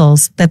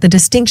epistles that the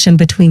distinction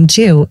between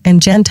Jew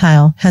and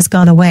Gentile has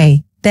gone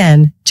away.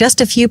 Then,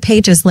 just a few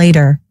pages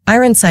later,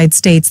 Ironside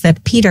states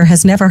that Peter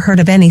has never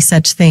heard of any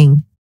such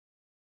thing.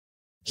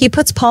 He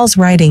puts Paul's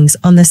writings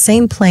on the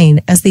same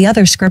plane as the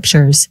other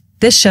scriptures.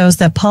 This shows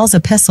that Paul's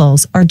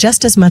epistles are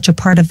just as much a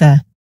part of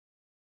the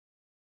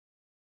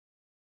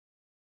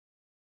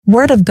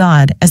Word of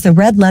God as the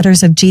red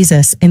letters of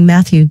Jesus in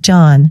Matthew,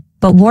 John,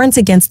 but warns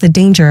against the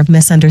danger of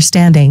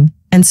misunderstanding,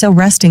 and so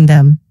wresting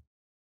them.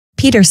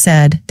 Peter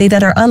said, they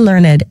that are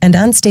unlearned and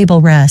unstable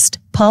wrest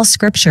Paul's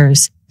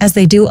scriptures, as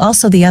they do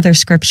also the other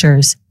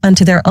scriptures,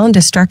 unto their own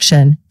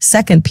destruction,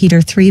 2 Peter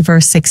 3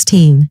 verse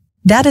 16.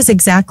 That is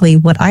exactly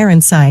what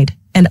Ironside,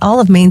 and all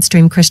of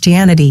mainstream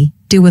Christianity,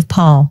 do with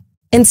Paul.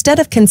 Instead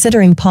of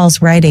considering Paul's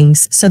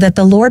writings so that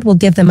the Lord will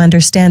give them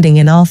understanding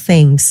in all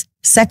things,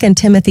 2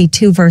 Timothy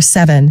 2 verse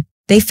 7,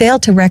 they fail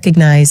to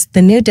recognize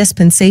the new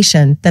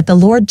dispensation that the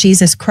Lord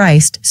Jesus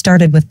Christ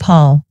started with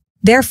Paul.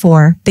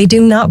 Therefore, they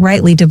do not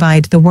rightly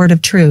divide the word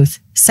of truth,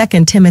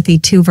 2 Timothy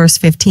 2 verse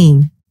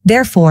 15.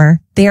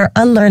 Therefore, they are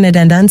unlearned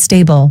and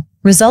unstable,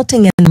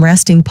 resulting in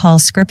wresting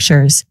Paul's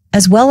scriptures,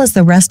 as well as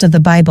the rest of the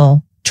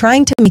Bible,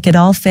 trying to make it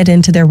all fit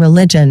into their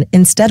religion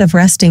instead of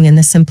resting in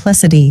the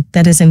simplicity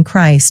that is in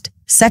Christ,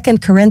 2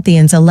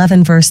 Corinthians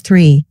 11 verse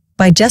 3,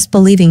 by just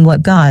believing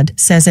what God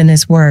says in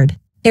His Word.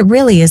 It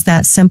really is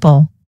that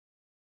simple.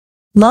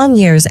 Long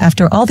years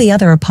after all the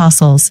other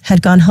apostles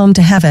had gone home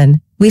to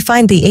heaven, we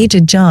find the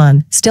aged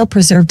John still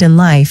preserved in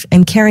life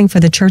and caring for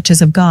the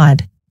churches of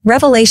God.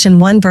 Revelation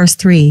 1 verse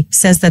 3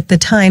 says that the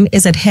time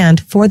is at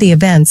hand for the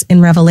events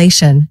in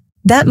Revelation.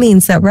 That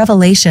means that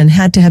Revelation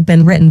had to have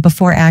been written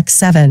before Acts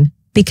 7,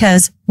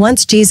 because,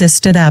 once Jesus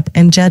stood up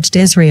and judged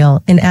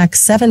Israel in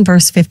Acts 7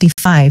 verse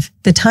 55,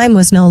 the time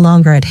was no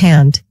longer at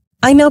hand.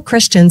 I know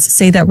Christians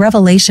say that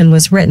Revelation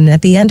was written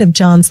at the end of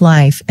John's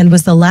life and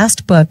was the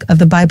last book of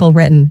the Bible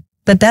written,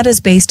 but that is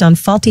based on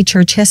faulty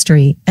church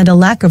history and a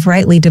lack of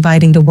rightly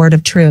dividing the word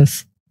of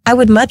truth. I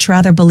would much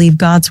rather believe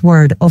God's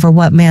word over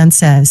what man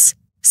says.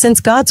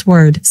 Since God's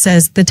word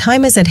says the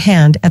time is at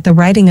hand at the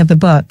writing of the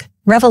book,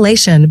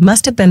 Revelation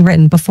must have been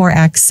written before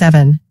Acts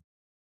 7.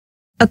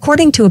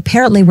 According to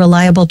apparently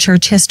reliable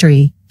church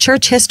history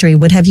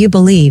would have you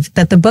believe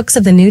that the books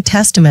of the New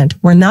Testament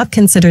were not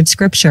considered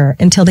scripture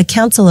until the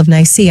Council of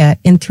Nicaea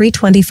in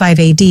 325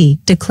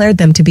 AD declared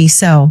them to be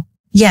so.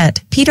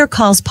 Yet, Peter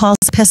calls Paul's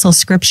epistle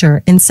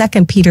scripture in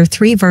 2 Peter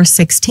 3 verse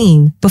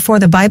 16 before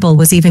the Bible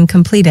was even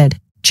completed.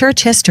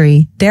 Church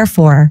history,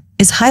 therefore,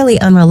 is highly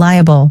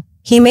unreliable.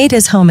 He made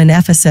his home in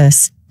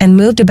Ephesus, and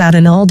moved about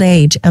in old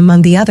age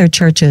among the other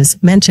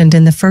churches mentioned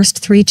in the first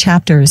 3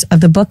 chapters of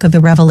the book of the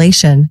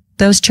Revelation,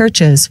 those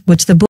churches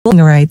which the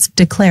Bulgarites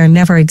declare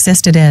never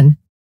existed in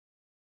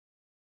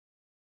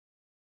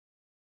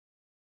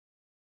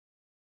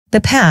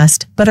the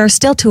past, but are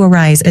still to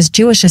arise as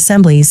Jewish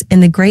assemblies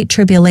in the Great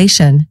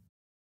Tribulation.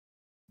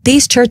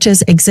 These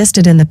churches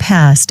existed in the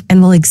past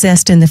and will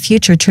exist in the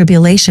future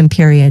tribulation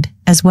period,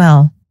 as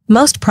well.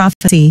 Most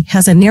prophecy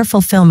has a near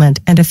fulfillment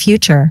and a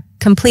future,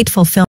 complete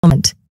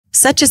fulfillment.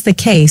 Such is the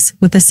case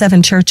with the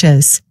 7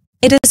 churches.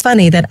 It is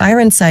funny that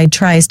Ironside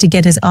tries to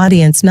get his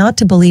audience not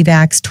to believe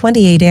Acts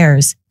 28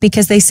 airs,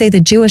 because they say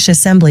the Jewish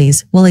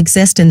assemblies will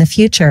exist in the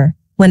future,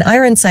 when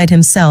Ironside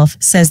himself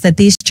says that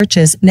these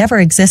churches never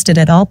existed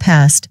at all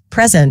past,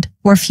 present,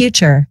 or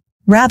future.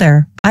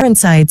 Rather,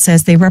 Ironside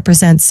says they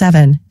represent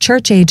 7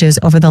 church ages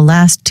over the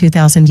last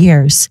 2,000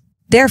 years.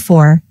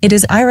 Therefore, it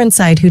is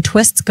Ironside who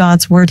twists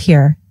God's word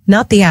here,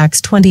 not the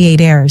Acts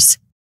 28 heirs.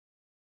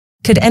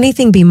 Could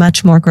anything be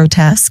much more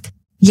grotesque?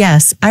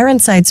 Yes,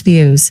 Ironside's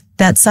views,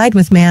 that side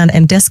with man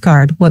and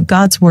discard what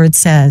God's word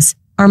says,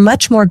 are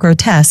much more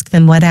grotesque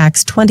than what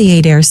Acts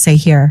 28 heirs say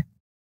here.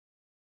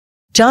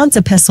 John's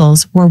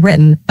epistles were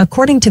written,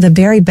 according to the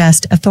very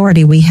best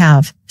authority we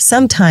have,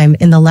 sometime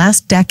in the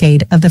last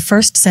decade of the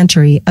 1st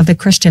century of the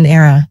Christian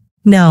era.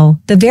 No,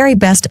 the very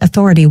best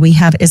authority we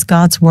have is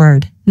God's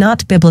word,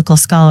 not biblical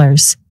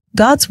scholars.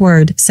 God's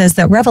word says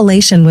that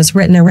Revelation was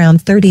written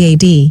around 30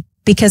 AD,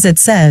 because it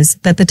says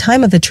that the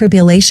time of the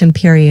tribulation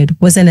period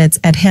was in its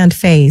at-hand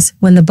phase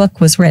when the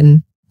book was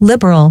written.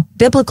 Liberal,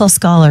 biblical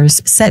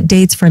scholars set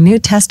dates for New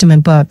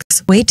Testament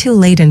books way too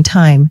late in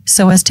time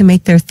so as to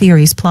make their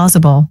theories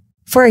plausible.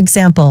 For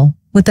example,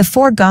 with the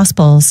 4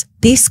 Gospels,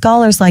 these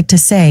scholars like to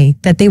say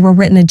that they were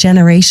written a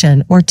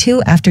generation or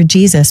 2 after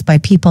Jesus by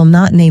people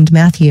not named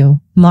Matthew,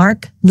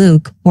 Mark,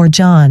 Luke, or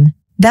John.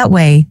 That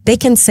way, they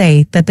can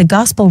say that the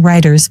Gospel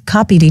writers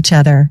copied each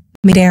other,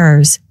 made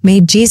errors,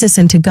 made Jesus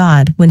into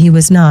God when he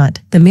was not,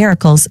 the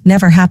miracles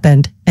never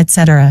happened,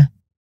 etc.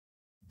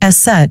 As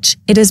such,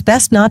 it is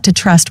best not to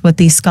trust what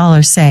these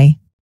scholars say.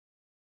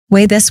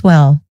 Weigh this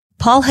well.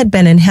 Paul had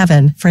been in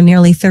heaven for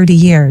nearly 30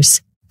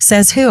 years.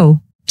 Says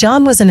who?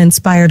 John was an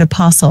inspired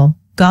apostle.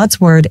 God's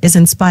word is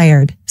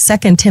inspired,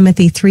 2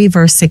 Timothy 3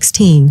 verse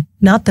 16,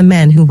 not the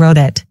men who wrote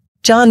it.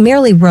 John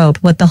merely wrote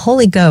what the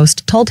Holy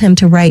Ghost told him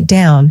to write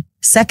down,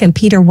 2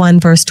 Peter 1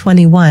 verse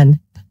 21,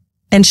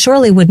 and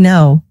surely would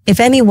know, if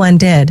anyone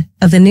did,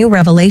 of the new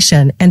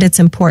revelation and its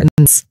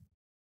importance.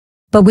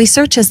 But we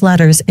search his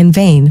letters in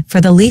vain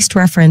for the least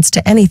reference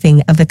to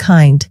anything of the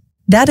kind.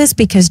 That is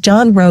because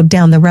John wrote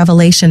down the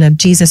revelation of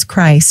Jesus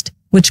Christ,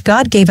 which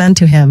God gave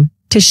unto him,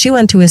 to shew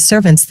unto his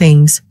servants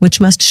things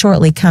which must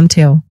shortly come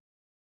to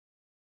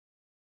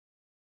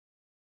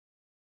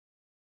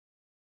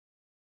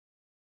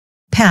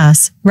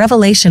pass.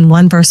 Revelation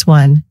 1 verse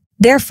 1.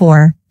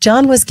 Therefore,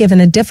 John was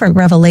given a different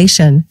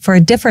revelation for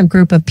a different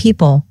group of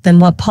people than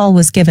what Paul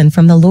was given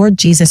from the Lord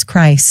Jesus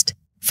Christ.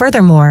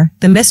 Furthermore,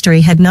 the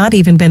mystery had not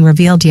even been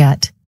revealed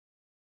yet.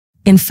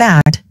 In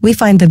fact, we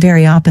find the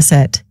very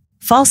opposite.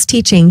 False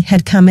teaching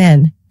had come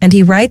in, and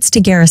he writes to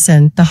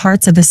garrison the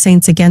hearts of the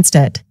saints against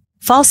it.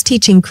 False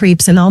teaching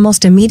creeps in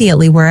almost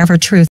immediately wherever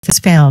truth is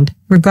found,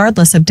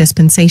 regardless of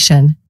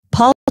dispensation.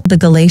 Paul told the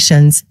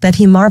Galatians that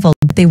he marveled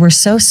that they were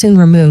so soon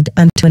removed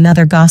unto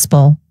another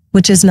gospel,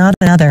 which is not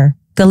another.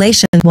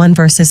 Galatians 1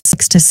 verses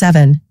 6 to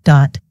 7.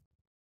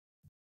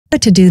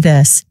 To do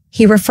this,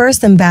 he refers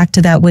them back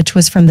to that which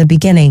was from the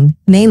beginning,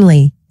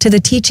 namely, to the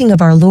teaching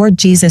of our Lord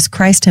Jesus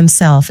Christ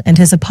himself and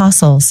his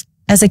apostles,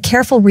 as a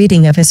careful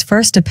reading of his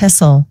first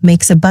epistle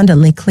makes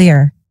abundantly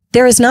clear.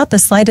 There is not the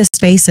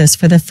slightest basis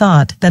for the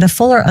thought that a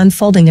fuller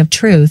unfolding of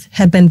truth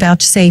had been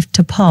vouchsafed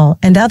to Paul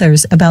and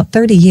others about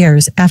 30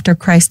 years after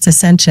Christ's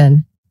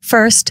ascension.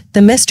 First,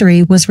 the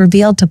mystery was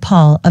revealed to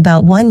Paul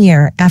about 1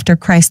 year after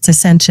Christ's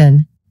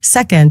ascension.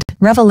 Second,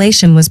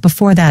 revelation was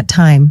before that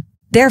time.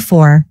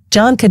 Therefore,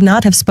 John could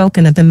not have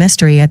spoken of the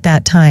mystery at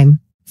that time.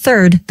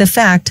 Third, the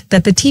fact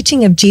that the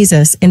teaching of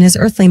Jesus in his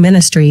earthly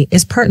ministry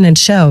is pertinent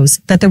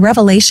shows that the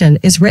revelation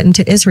is written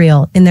to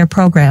Israel in their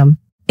program.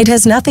 It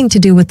has nothing to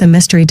do with the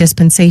mystery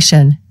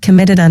dispensation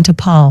committed unto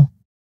Paul.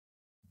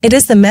 It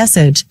is the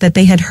message that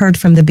they had heard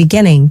from the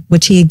beginning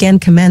which he again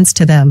commends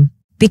to them,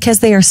 because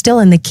they are still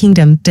in the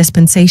kingdom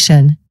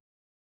dispensation.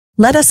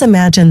 Let us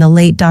imagine the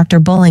late Dr.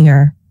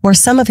 Bullinger, or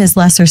some of his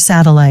lesser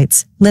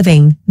satellites,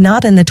 living,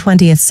 not in the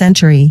 20th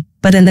century,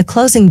 but in the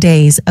closing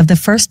days of the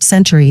 1st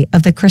century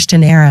of the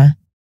Christian era.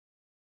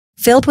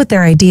 Filled with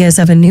their ideas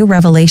of a new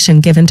revelation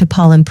given to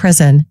Paul in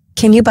prison,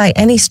 can you by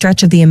any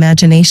stretch of the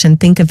imagination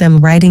think of them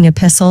writing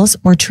epistles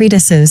or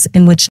treatises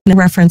in which no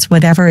reference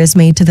whatever is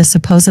made to the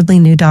supposedly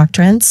new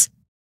doctrines?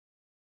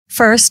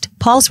 First,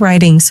 Paul's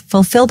writings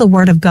fulfill the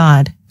Word of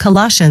God,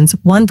 Colossians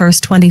 1 verse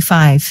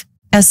 25.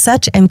 As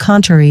such and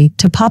contrary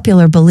to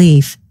popular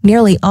belief,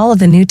 nearly all of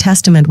the New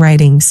Testament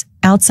writings,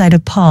 outside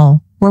of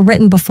Paul, were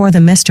written before the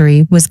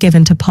mystery was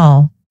given to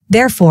Paul.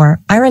 Therefore,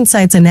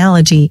 Ironside's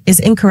analogy is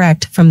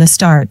incorrect from the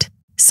start.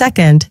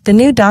 Second, the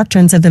new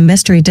doctrines of the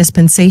mystery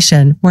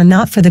dispensation were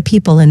not for the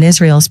people in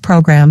Israel's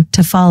program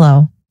to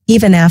follow,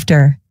 even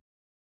after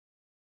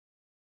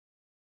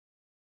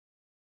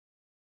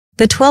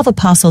the 12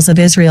 apostles of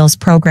Israel's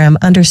program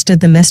understood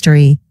the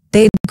mystery.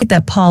 They agreed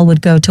that Paul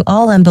would go to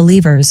all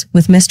unbelievers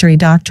with mystery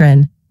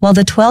doctrine, while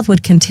the 12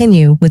 would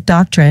continue with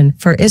doctrine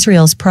for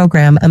Israel's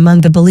program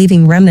among the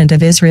believing remnant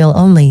of Israel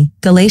only.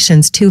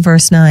 Galatians 2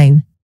 verse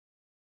 9.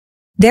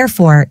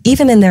 Therefore,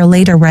 even in their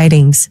later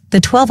writings,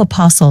 the 12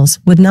 apostles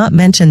would not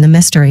mention the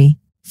mystery.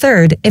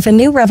 Third, if a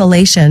new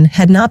revelation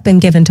had not been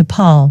given to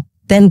Paul,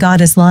 then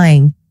God is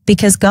lying,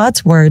 because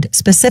God's word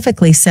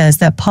specifically says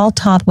that Paul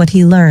taught what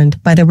he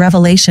learned by the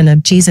revelation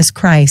of Jesus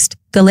Christ.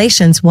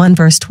 Galatians 1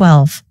 verse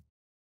 12.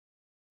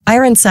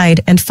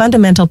 Ironside and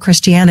fundamental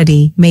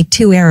Christianity make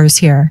two errors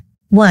here.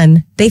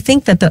 1. They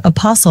think that the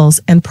apostles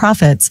and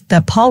prophets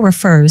that Paul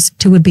refers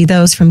to would be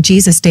those from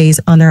Jesus' days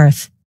on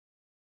earth.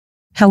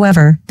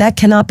 However, that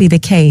cannot be the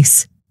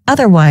case.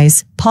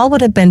 Otherwise, Paul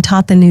would have been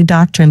taught the new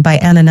doctrine by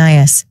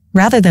Ananias,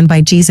 rather than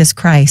by Jesus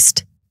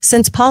Christ.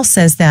 Since Paul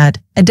says that,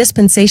 a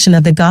dispensation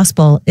of the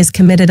gospel is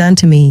committed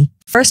unto me,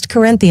 1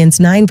 Corinthians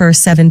 9 verse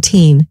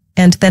 17,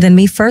 and that in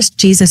me first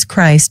Jesus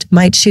Christ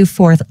might shew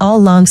forth all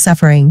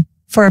long-suffering,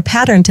 for a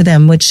pattern to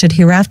them which should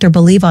hereafter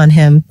believe on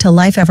him to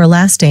life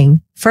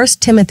everlasting, 1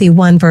 Timothy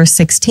 1 verse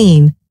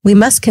 16, we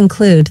must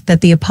conclude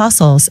that the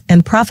apostles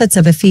and prophets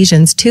of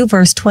Ephesians 2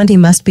 verse 20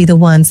 must be the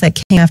ones that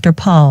came after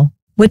Paul,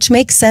 which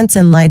makes sense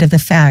in light of the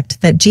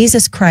fact that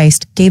Jesus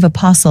Christ gave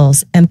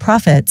apostles and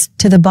prophets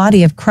to the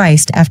body of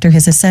Christ after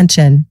his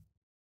ascension.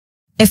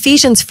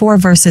 Ephesians 4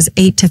 verses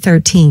 8 to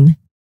 13.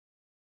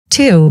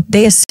 2.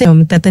 They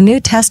assume that the New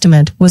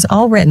Testament was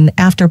all written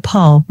after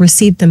Paul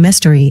received the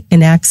mystery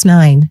in Acts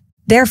 9.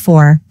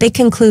 Therefore, they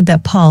conclude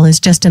that Paul is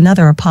just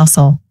another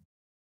apostle.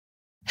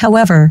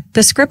 However,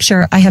 the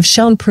scripture I have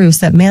shown proves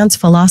that man's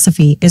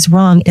philosophy is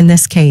wrong in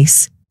this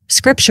case.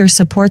 Scripture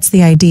supports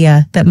the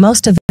idea that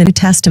most of the New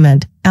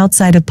Testament,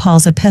 outside of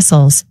Paul's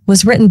epistles,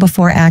 was written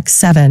before Acts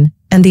 7,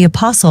 and the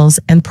apostles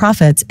and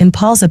prophets in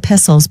Paul's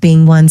epistles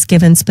being ones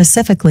given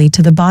specifically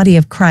to the body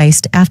of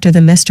Christ after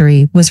the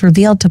mystery was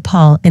revealed to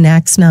Paul in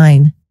Acts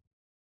 9.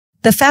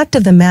 The fact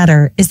of the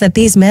matter is that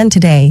these men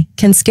today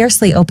can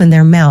scarcely open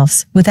their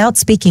mouths without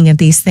speaking of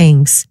these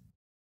things.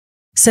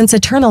 Since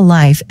eternal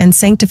life and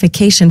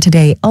sanctification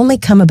today only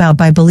come about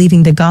by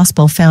believing the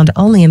gospel found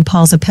only in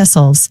Paul's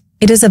epistles,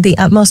 it is of the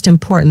utmost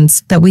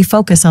importance that we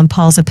focus on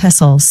Paul's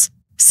epistles.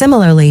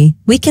 Similarly,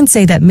 we can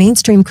say that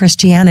mainstream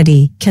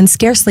Christianity can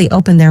scarcely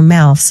open their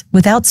mouths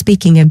without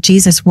speaking of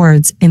Jesus'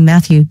 words in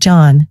Matthew,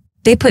 John.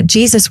 They put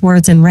Jesus'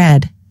 words in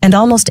red, and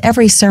almost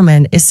every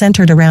sermon is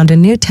centered around a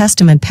New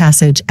Testament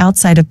passage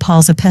outside of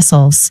Paul's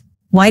epistles.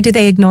 Why do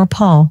they ignore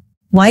Paul?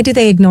 Why do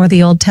they ignore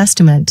the Old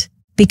Testament?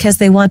 Because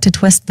they want to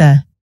twist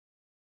the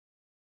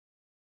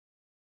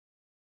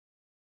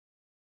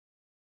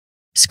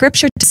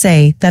Scripture to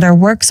say that our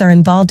works are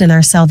involved in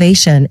our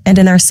salvation and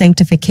in our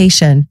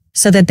sanctification,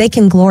 so that they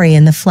can glory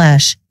in the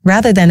flesh,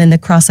 rather than in the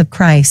cross of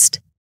Christ.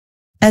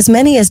 As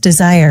many as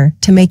desire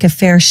to make a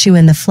fair shew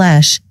in the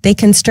flesh, they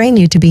constrain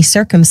you to be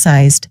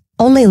circumcised,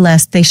 only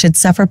lest they should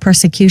suffer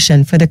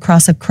persecution for the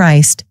cross of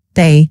Christ.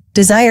 They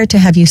desire to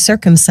have you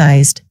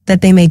circumcised,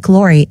 that they may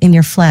glory in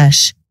your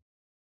flesh.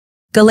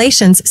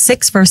 Galatians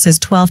 6 verses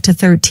 12 to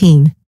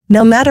 13.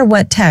 No matter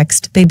what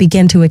text they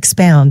begin to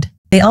expound,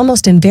 they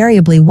almost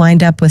invariably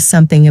wind up with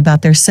something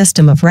about their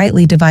system of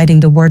rightly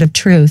dividing the word of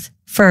truth.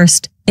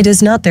 First, it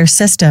is not their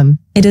system,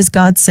 it is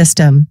God's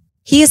system.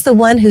 He is the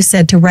one who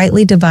said to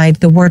rightly divide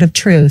the word of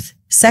truth,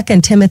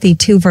 2 Timothy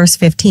 2 verse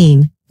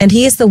 15, and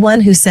he is the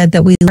one who said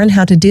that we learn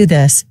how to do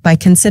this by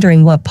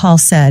considering what Paul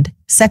said,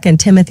 2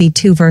 Timothy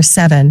 2 verse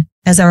 7,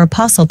 as our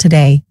apostle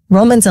today,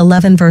 Romans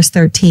 11 verse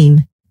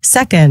 13.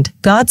 Second,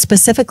 God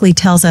specifically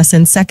tells us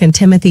in 2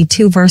 Timothy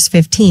 2 verse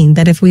 15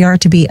 that if we are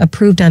to be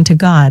approved unto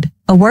God,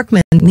 a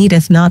workman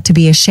needeth not to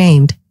be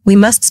ashamed, we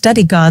must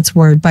study God's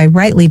word by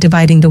rightly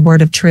dividing the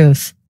word of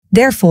truth.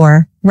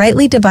 Therefore,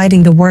 rightly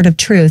dividing the word of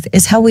truth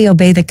is how we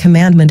obey the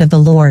commandment of the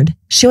Lord,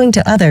 shewing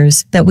to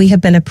others that we have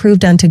been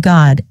approved unto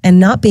God and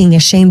not being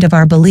ashamed of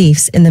our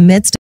beliefs in the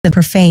midst of the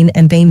profane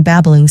and vain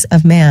babblings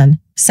of man,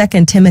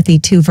 2 Timothy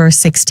 2 verse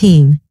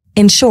 16.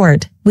 In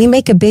short, we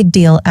make a big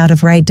deal out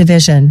of right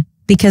division,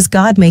 because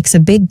God makes a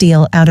big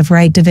deal out of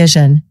right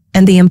division,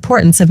 and the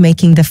importance of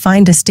making the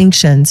fine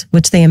distinctions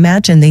which they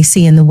imagine they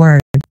see in the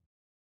Word.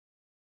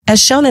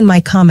 As shown in my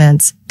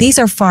comments, these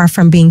are far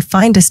from being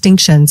fine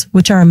distinctions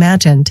which are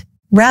imagined.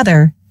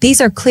 Rather,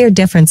 these are clear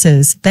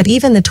differences that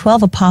even the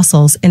 12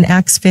 apostles in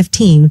Acts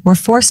 15 were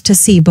forced to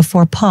see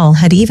before Paul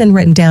had even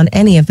written down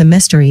any of the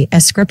mystery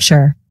as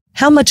Scripture.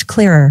 How much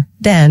clearer,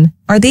 then,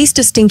 are these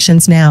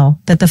distinctions now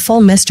that the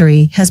full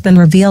mystery has been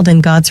revealed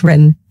in God's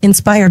written,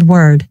 inspired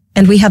Word,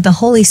 and we have the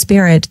Holy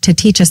Spirit to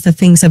teach us the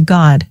things of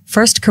God,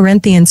 1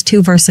 Corinthians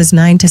 2 verses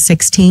 9 to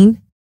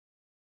 16?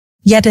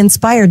 Yet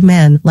inspired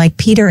men like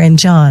Peter and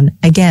John,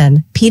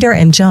 again, Peter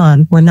and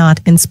John were not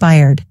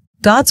inspired.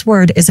 God's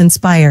word is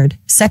inspired,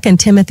 2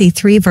 Timothy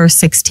 3 verse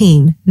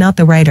 16, not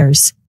the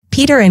writers.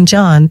 Peter and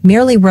John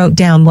merely wrote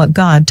down what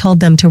God told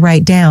them to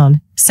write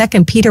down,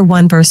 2 Peter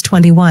 1 verse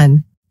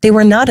 21. They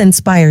were not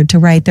inspired to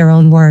write their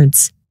own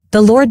words.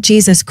 The Lord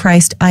Jesus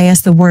Christ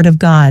is the Word of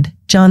God,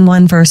 John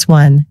 1 verse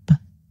 1.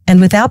 And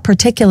without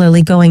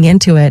particularly going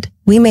into it,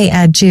 we may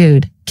add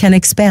Jude, can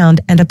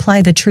expound and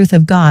apply the truth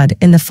of God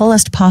in the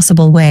fullest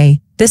possible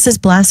way. This is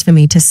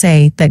blasphemy to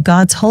say that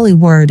God's holy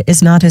word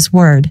is not his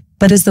word,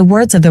 but is the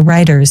words of the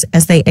writers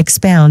as they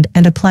expound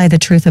and apply the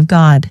truth of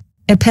God.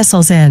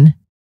 Epistles in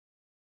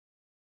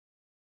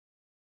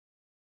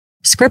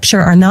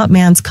Scripture are not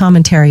man's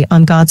commentary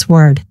on God's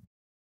word.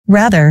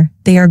 Rather,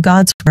 they are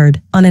God's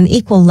word on an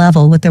equal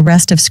level with the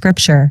rest of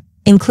Scripture,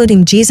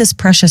 including Jesus'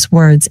 precious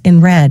words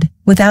in red,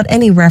 without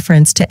any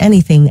reference to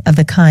anything of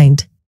the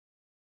kind.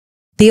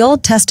 The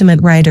Old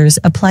Testament writers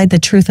applied the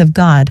truth of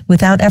God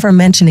without ever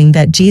mentioning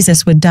that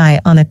Jesus would die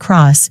on a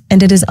cross,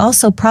 and it is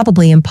also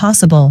probably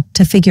impossible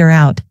to figure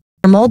out,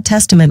 from Old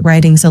Testament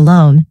writings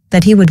alone,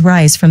 that he would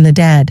rise from the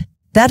dead.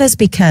 That is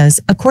because,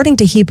 according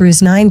to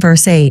Hebrews 9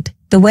 verse 8,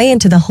 the way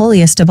into the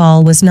holiest of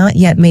all was not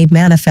yet made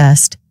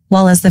manifest,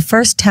 while as the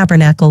first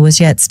tabernacle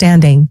was yet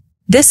standing.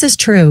 This is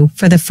true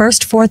for the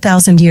first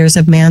 4,000 years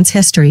of man's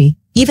history,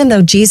 even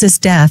though Jesus'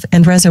 death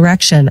and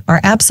resurrection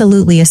are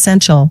absolutely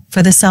essential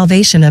for the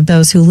salvation of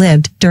those who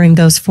lived during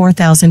those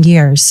 4,000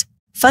 years.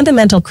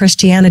 Fundamental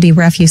Christianity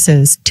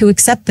refuses to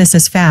accept this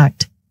as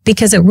fact,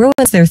 because it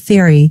ruins their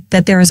theory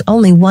that there is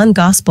only one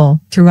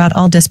gospel throughout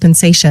all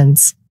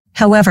dispensations.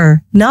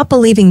 However, not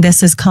believing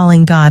this is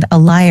calling God a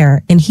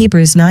liar in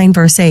Hebrews 9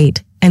 verse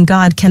 8, and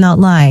God cannot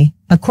lie,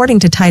 according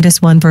to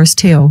Titus 1 verse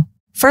 2.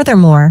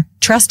 Furthermore,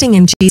 trusting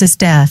in Jesus'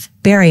 death,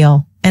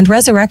 burial, and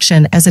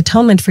resurrection as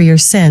atonement for your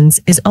sins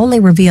is only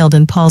revealed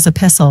in Paul's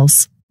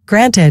epistles.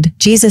 Granted,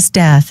 Jesus'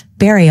 death,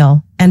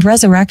 burial, and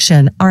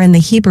resurrection are in the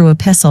Hebrew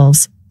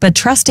epistles, but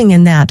trusting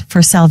in that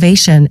for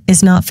salvation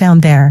is not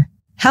found there.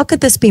 How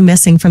could this be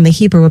missing from the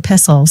Hebrew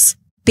epistles?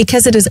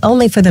 Because it is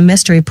only for the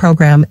mystery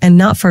program and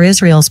not for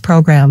Israel's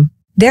program.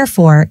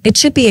 Therefore, it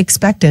should be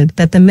expected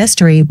that the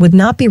mystery would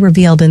not be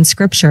revealed in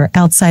Scripture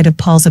outside of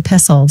Paul's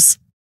epistles.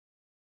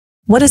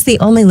 What is the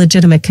only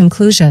legitimate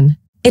conclusion?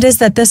 It is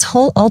that this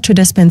whole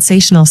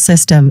ultra-dispensational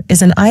system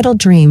is an idle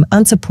dream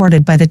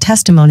unsupported by the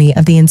testimony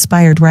of the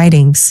inspired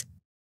writings.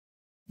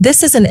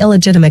 This is an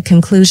illegitimate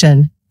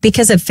conclusion,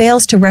 because it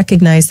fails to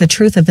recognize the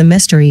truth of the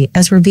mystery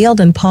as revealed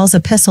in Paul's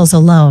epistles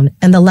alone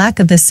and the lack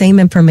of the same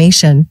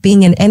information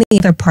being in any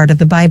other part of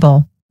the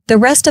Bible. The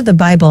rest of the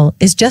Bible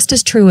is just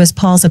as true as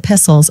Paul's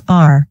epistles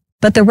are,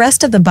 but the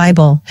rest of the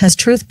Bible has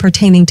truth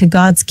pertaining to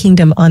God's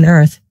kingdom on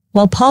earth,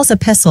 while Paul's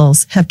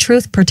epistles have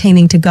truth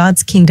pertaining to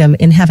God's kingdom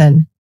in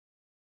heaven.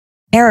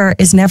 Error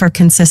is never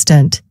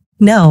consistent.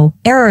 No,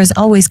 error is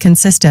always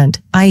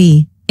consistent,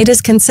 i.e., it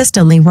is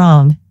consistently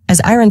wrong,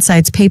 as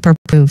Ironside's paper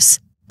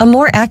proves. A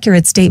more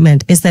accurate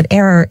statement is that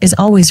error is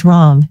always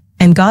wrong,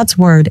 and God's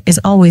word is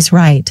always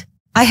right.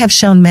 I have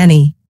shown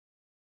many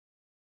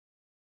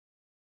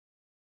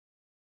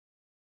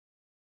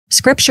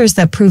scriptures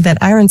that prove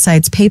that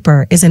Ironside's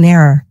paper is an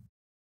error.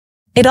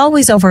 It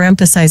always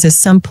overemphasizes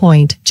some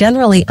point,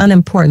 generally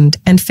unimportant,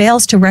 and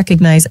fails to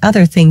recognize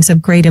other things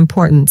of great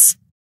importance.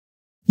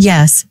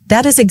 Yes,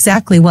 that is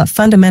exactly what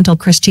fundamental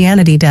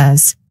Christianity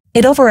does.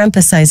 It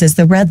overemphasizes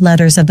the red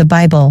letters of the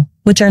Bible,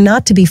 which are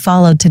not to be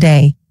followed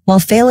today, while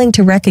failing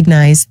to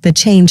recognize the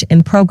change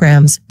in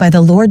programs by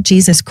the Lord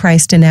Jesus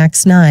Christ in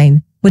Acts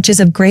 9, which is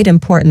of great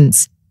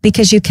importance,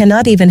 because you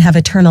cannot even have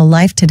eternal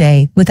life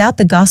today without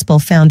the gospel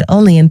found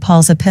only in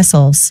Paul's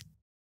epistles.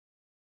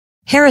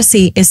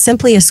 Heresy is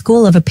simply a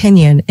school of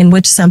opinion in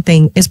which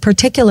something is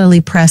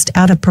particularly pressed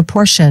out of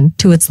proportion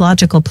to its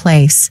logical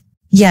place.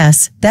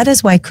 Yes, that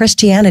is why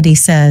Christianity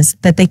says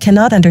that they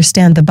cannot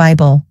understand the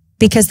Bible,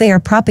 because they are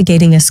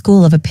propagating a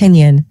school of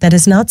opinion that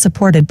is not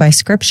supported by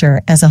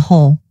Scripture as a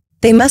whole.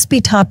 They must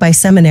be taught by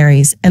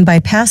seminaries and by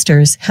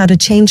pastors how to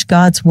change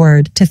God's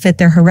word to fit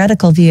their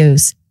heretical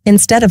views,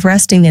 instead of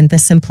resting in the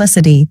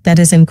simplicity that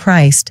is in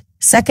Christ.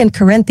 2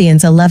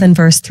 Corinthians 11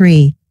 verse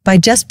 3, by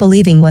just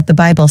believing what the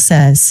Bible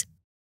says.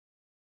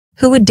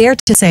 Who would dare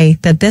to say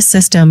that this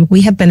system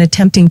we have been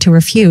attempting to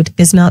refute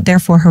is not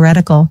therefore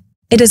heretical?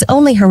 It is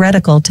only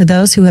heretical to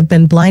those who have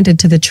been blinded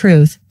to the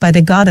truth by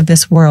the god of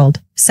this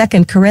world.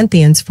 2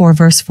 Corinthians 4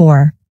 verse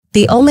 4.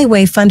 The only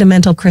way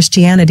fundamental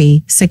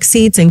Christianity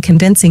succeeds in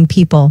convincing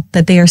people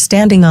that they are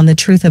standing on the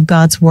truth of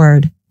God's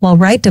word, while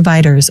right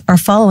dividers are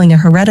following a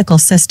heretical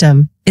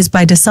system, is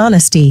by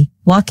dishonesty,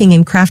 walking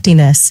in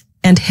craftiness,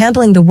 and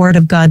handling the word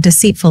of God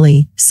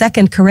deceitfully.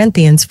 2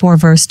 Corinthians 4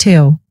 verse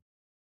 2.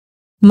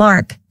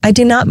 Mark, I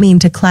do not mean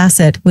to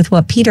class it with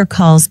what Peter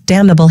calls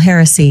damnable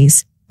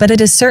heresies, but it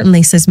is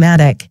certainly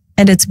schismatic,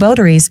 and its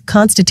votaries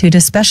constitute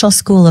a special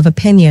school of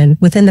opinion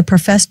within the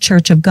professed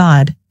Church of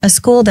God, a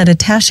school that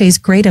attaches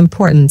great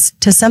importance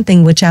to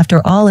something which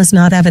after all is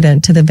not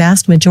evident to the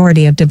vast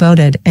majority of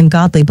devoted and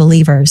godly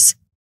believers.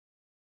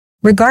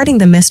 Regarding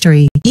the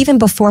mystery, even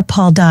before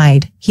Paul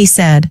died, he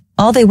said,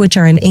 "All they which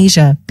are in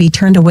Asia be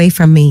turned away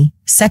from me."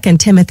 2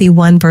 Timothy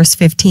 1 verse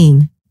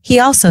 15. He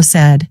also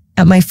said,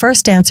 "At my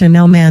first answer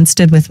no man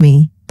stood with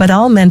me, but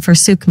all men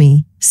forsook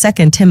me."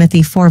 2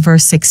 Timothy 4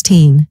 verse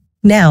 16.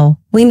 Now,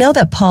 we know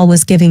that Paul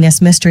was giving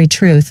us mystery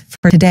truth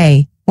for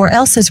today, or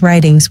else his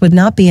writings would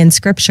not be in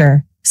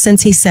Scripture,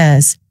 since he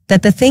says,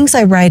 that the things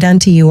I write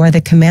unto you are the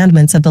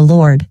commandments of the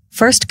Lord.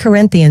 1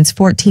 Corinthians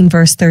 14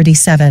 verse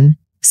 37.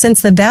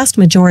 Since the vast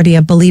majority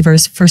of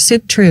believers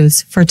forsook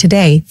truths for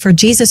today for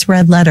Jesus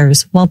read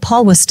letters while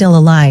Paul was still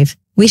alive,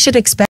 we should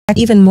expect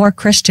even more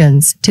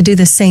Christians to do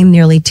the same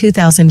nearly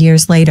 2,000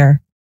 years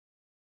later.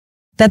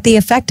 That the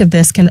effect of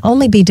this can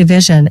only be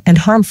division and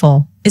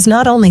harmful is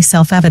not only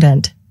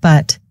self-evident,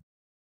 but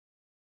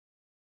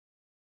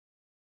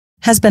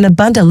has been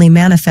abundantly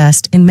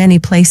manifest in many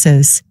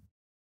places.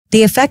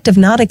 The effect of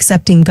not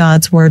accepting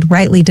God's word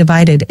rightly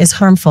divided is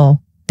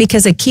harmful,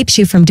 because it keeps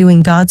you from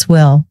doing God's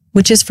will,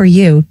 which is for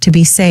you to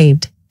be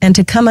saved, and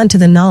to come unto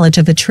the knowledge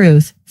of the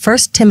truth. 1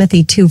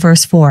 Timothy 2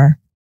 verse 4.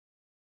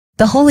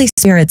 The Holy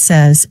Spirit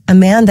says, a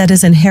man that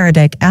is an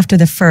heretic after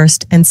the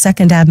first and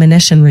second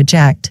admonition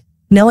reject,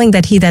 knowing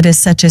that he that is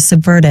such is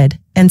subverted,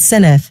 and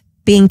sinneth,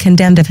 being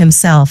condemned of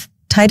himself.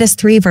 Titus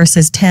 3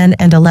 verses 10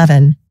 and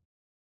 11.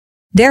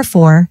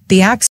 Therefore,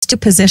 the Acts 2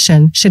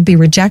 position should be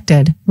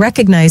rejected,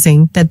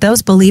 recognizing that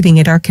those believing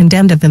it are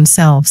condemned of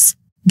themselves.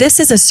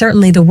 This is as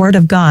certainly the Word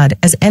of God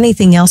as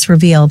anything else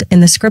revealed in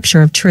the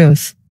Scripture of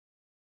truth.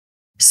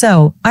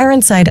 So,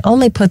 Ironside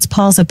only puts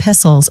Paul's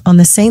epistles on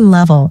the same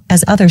level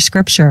as other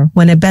Scripture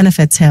when it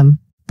benefits him.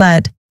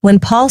 But, when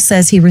Paul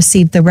says he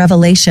received the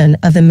revelation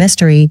of the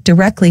mystery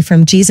directly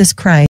from Jesus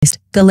Christ,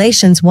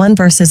 Galatians 1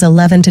 verses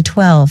 11 to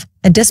 12,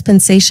 a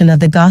dispensation of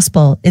the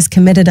gospel is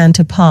committed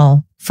unto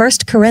Paul. 1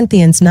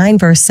 Corinthians 9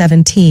 verse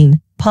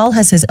 17, Paul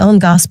has his own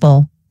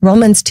gospel.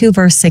 Romans 2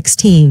 verse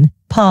 16,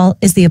 Paul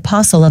is the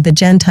apostle of the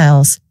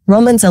Gentiles.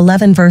 Romans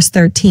 11 verse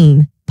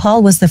 13,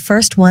 Paul was the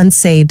first one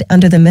saved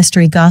under the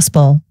mystery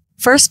gospel.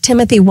 1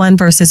 Timothy 1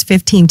 verses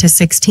 15 to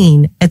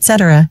 16,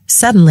 etc.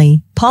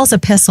 Suddenly, Paul's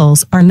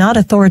epistles are not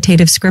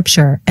authoritative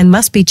scripture and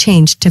must be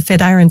changed to fit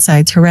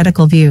Ironside's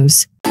heretical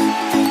views.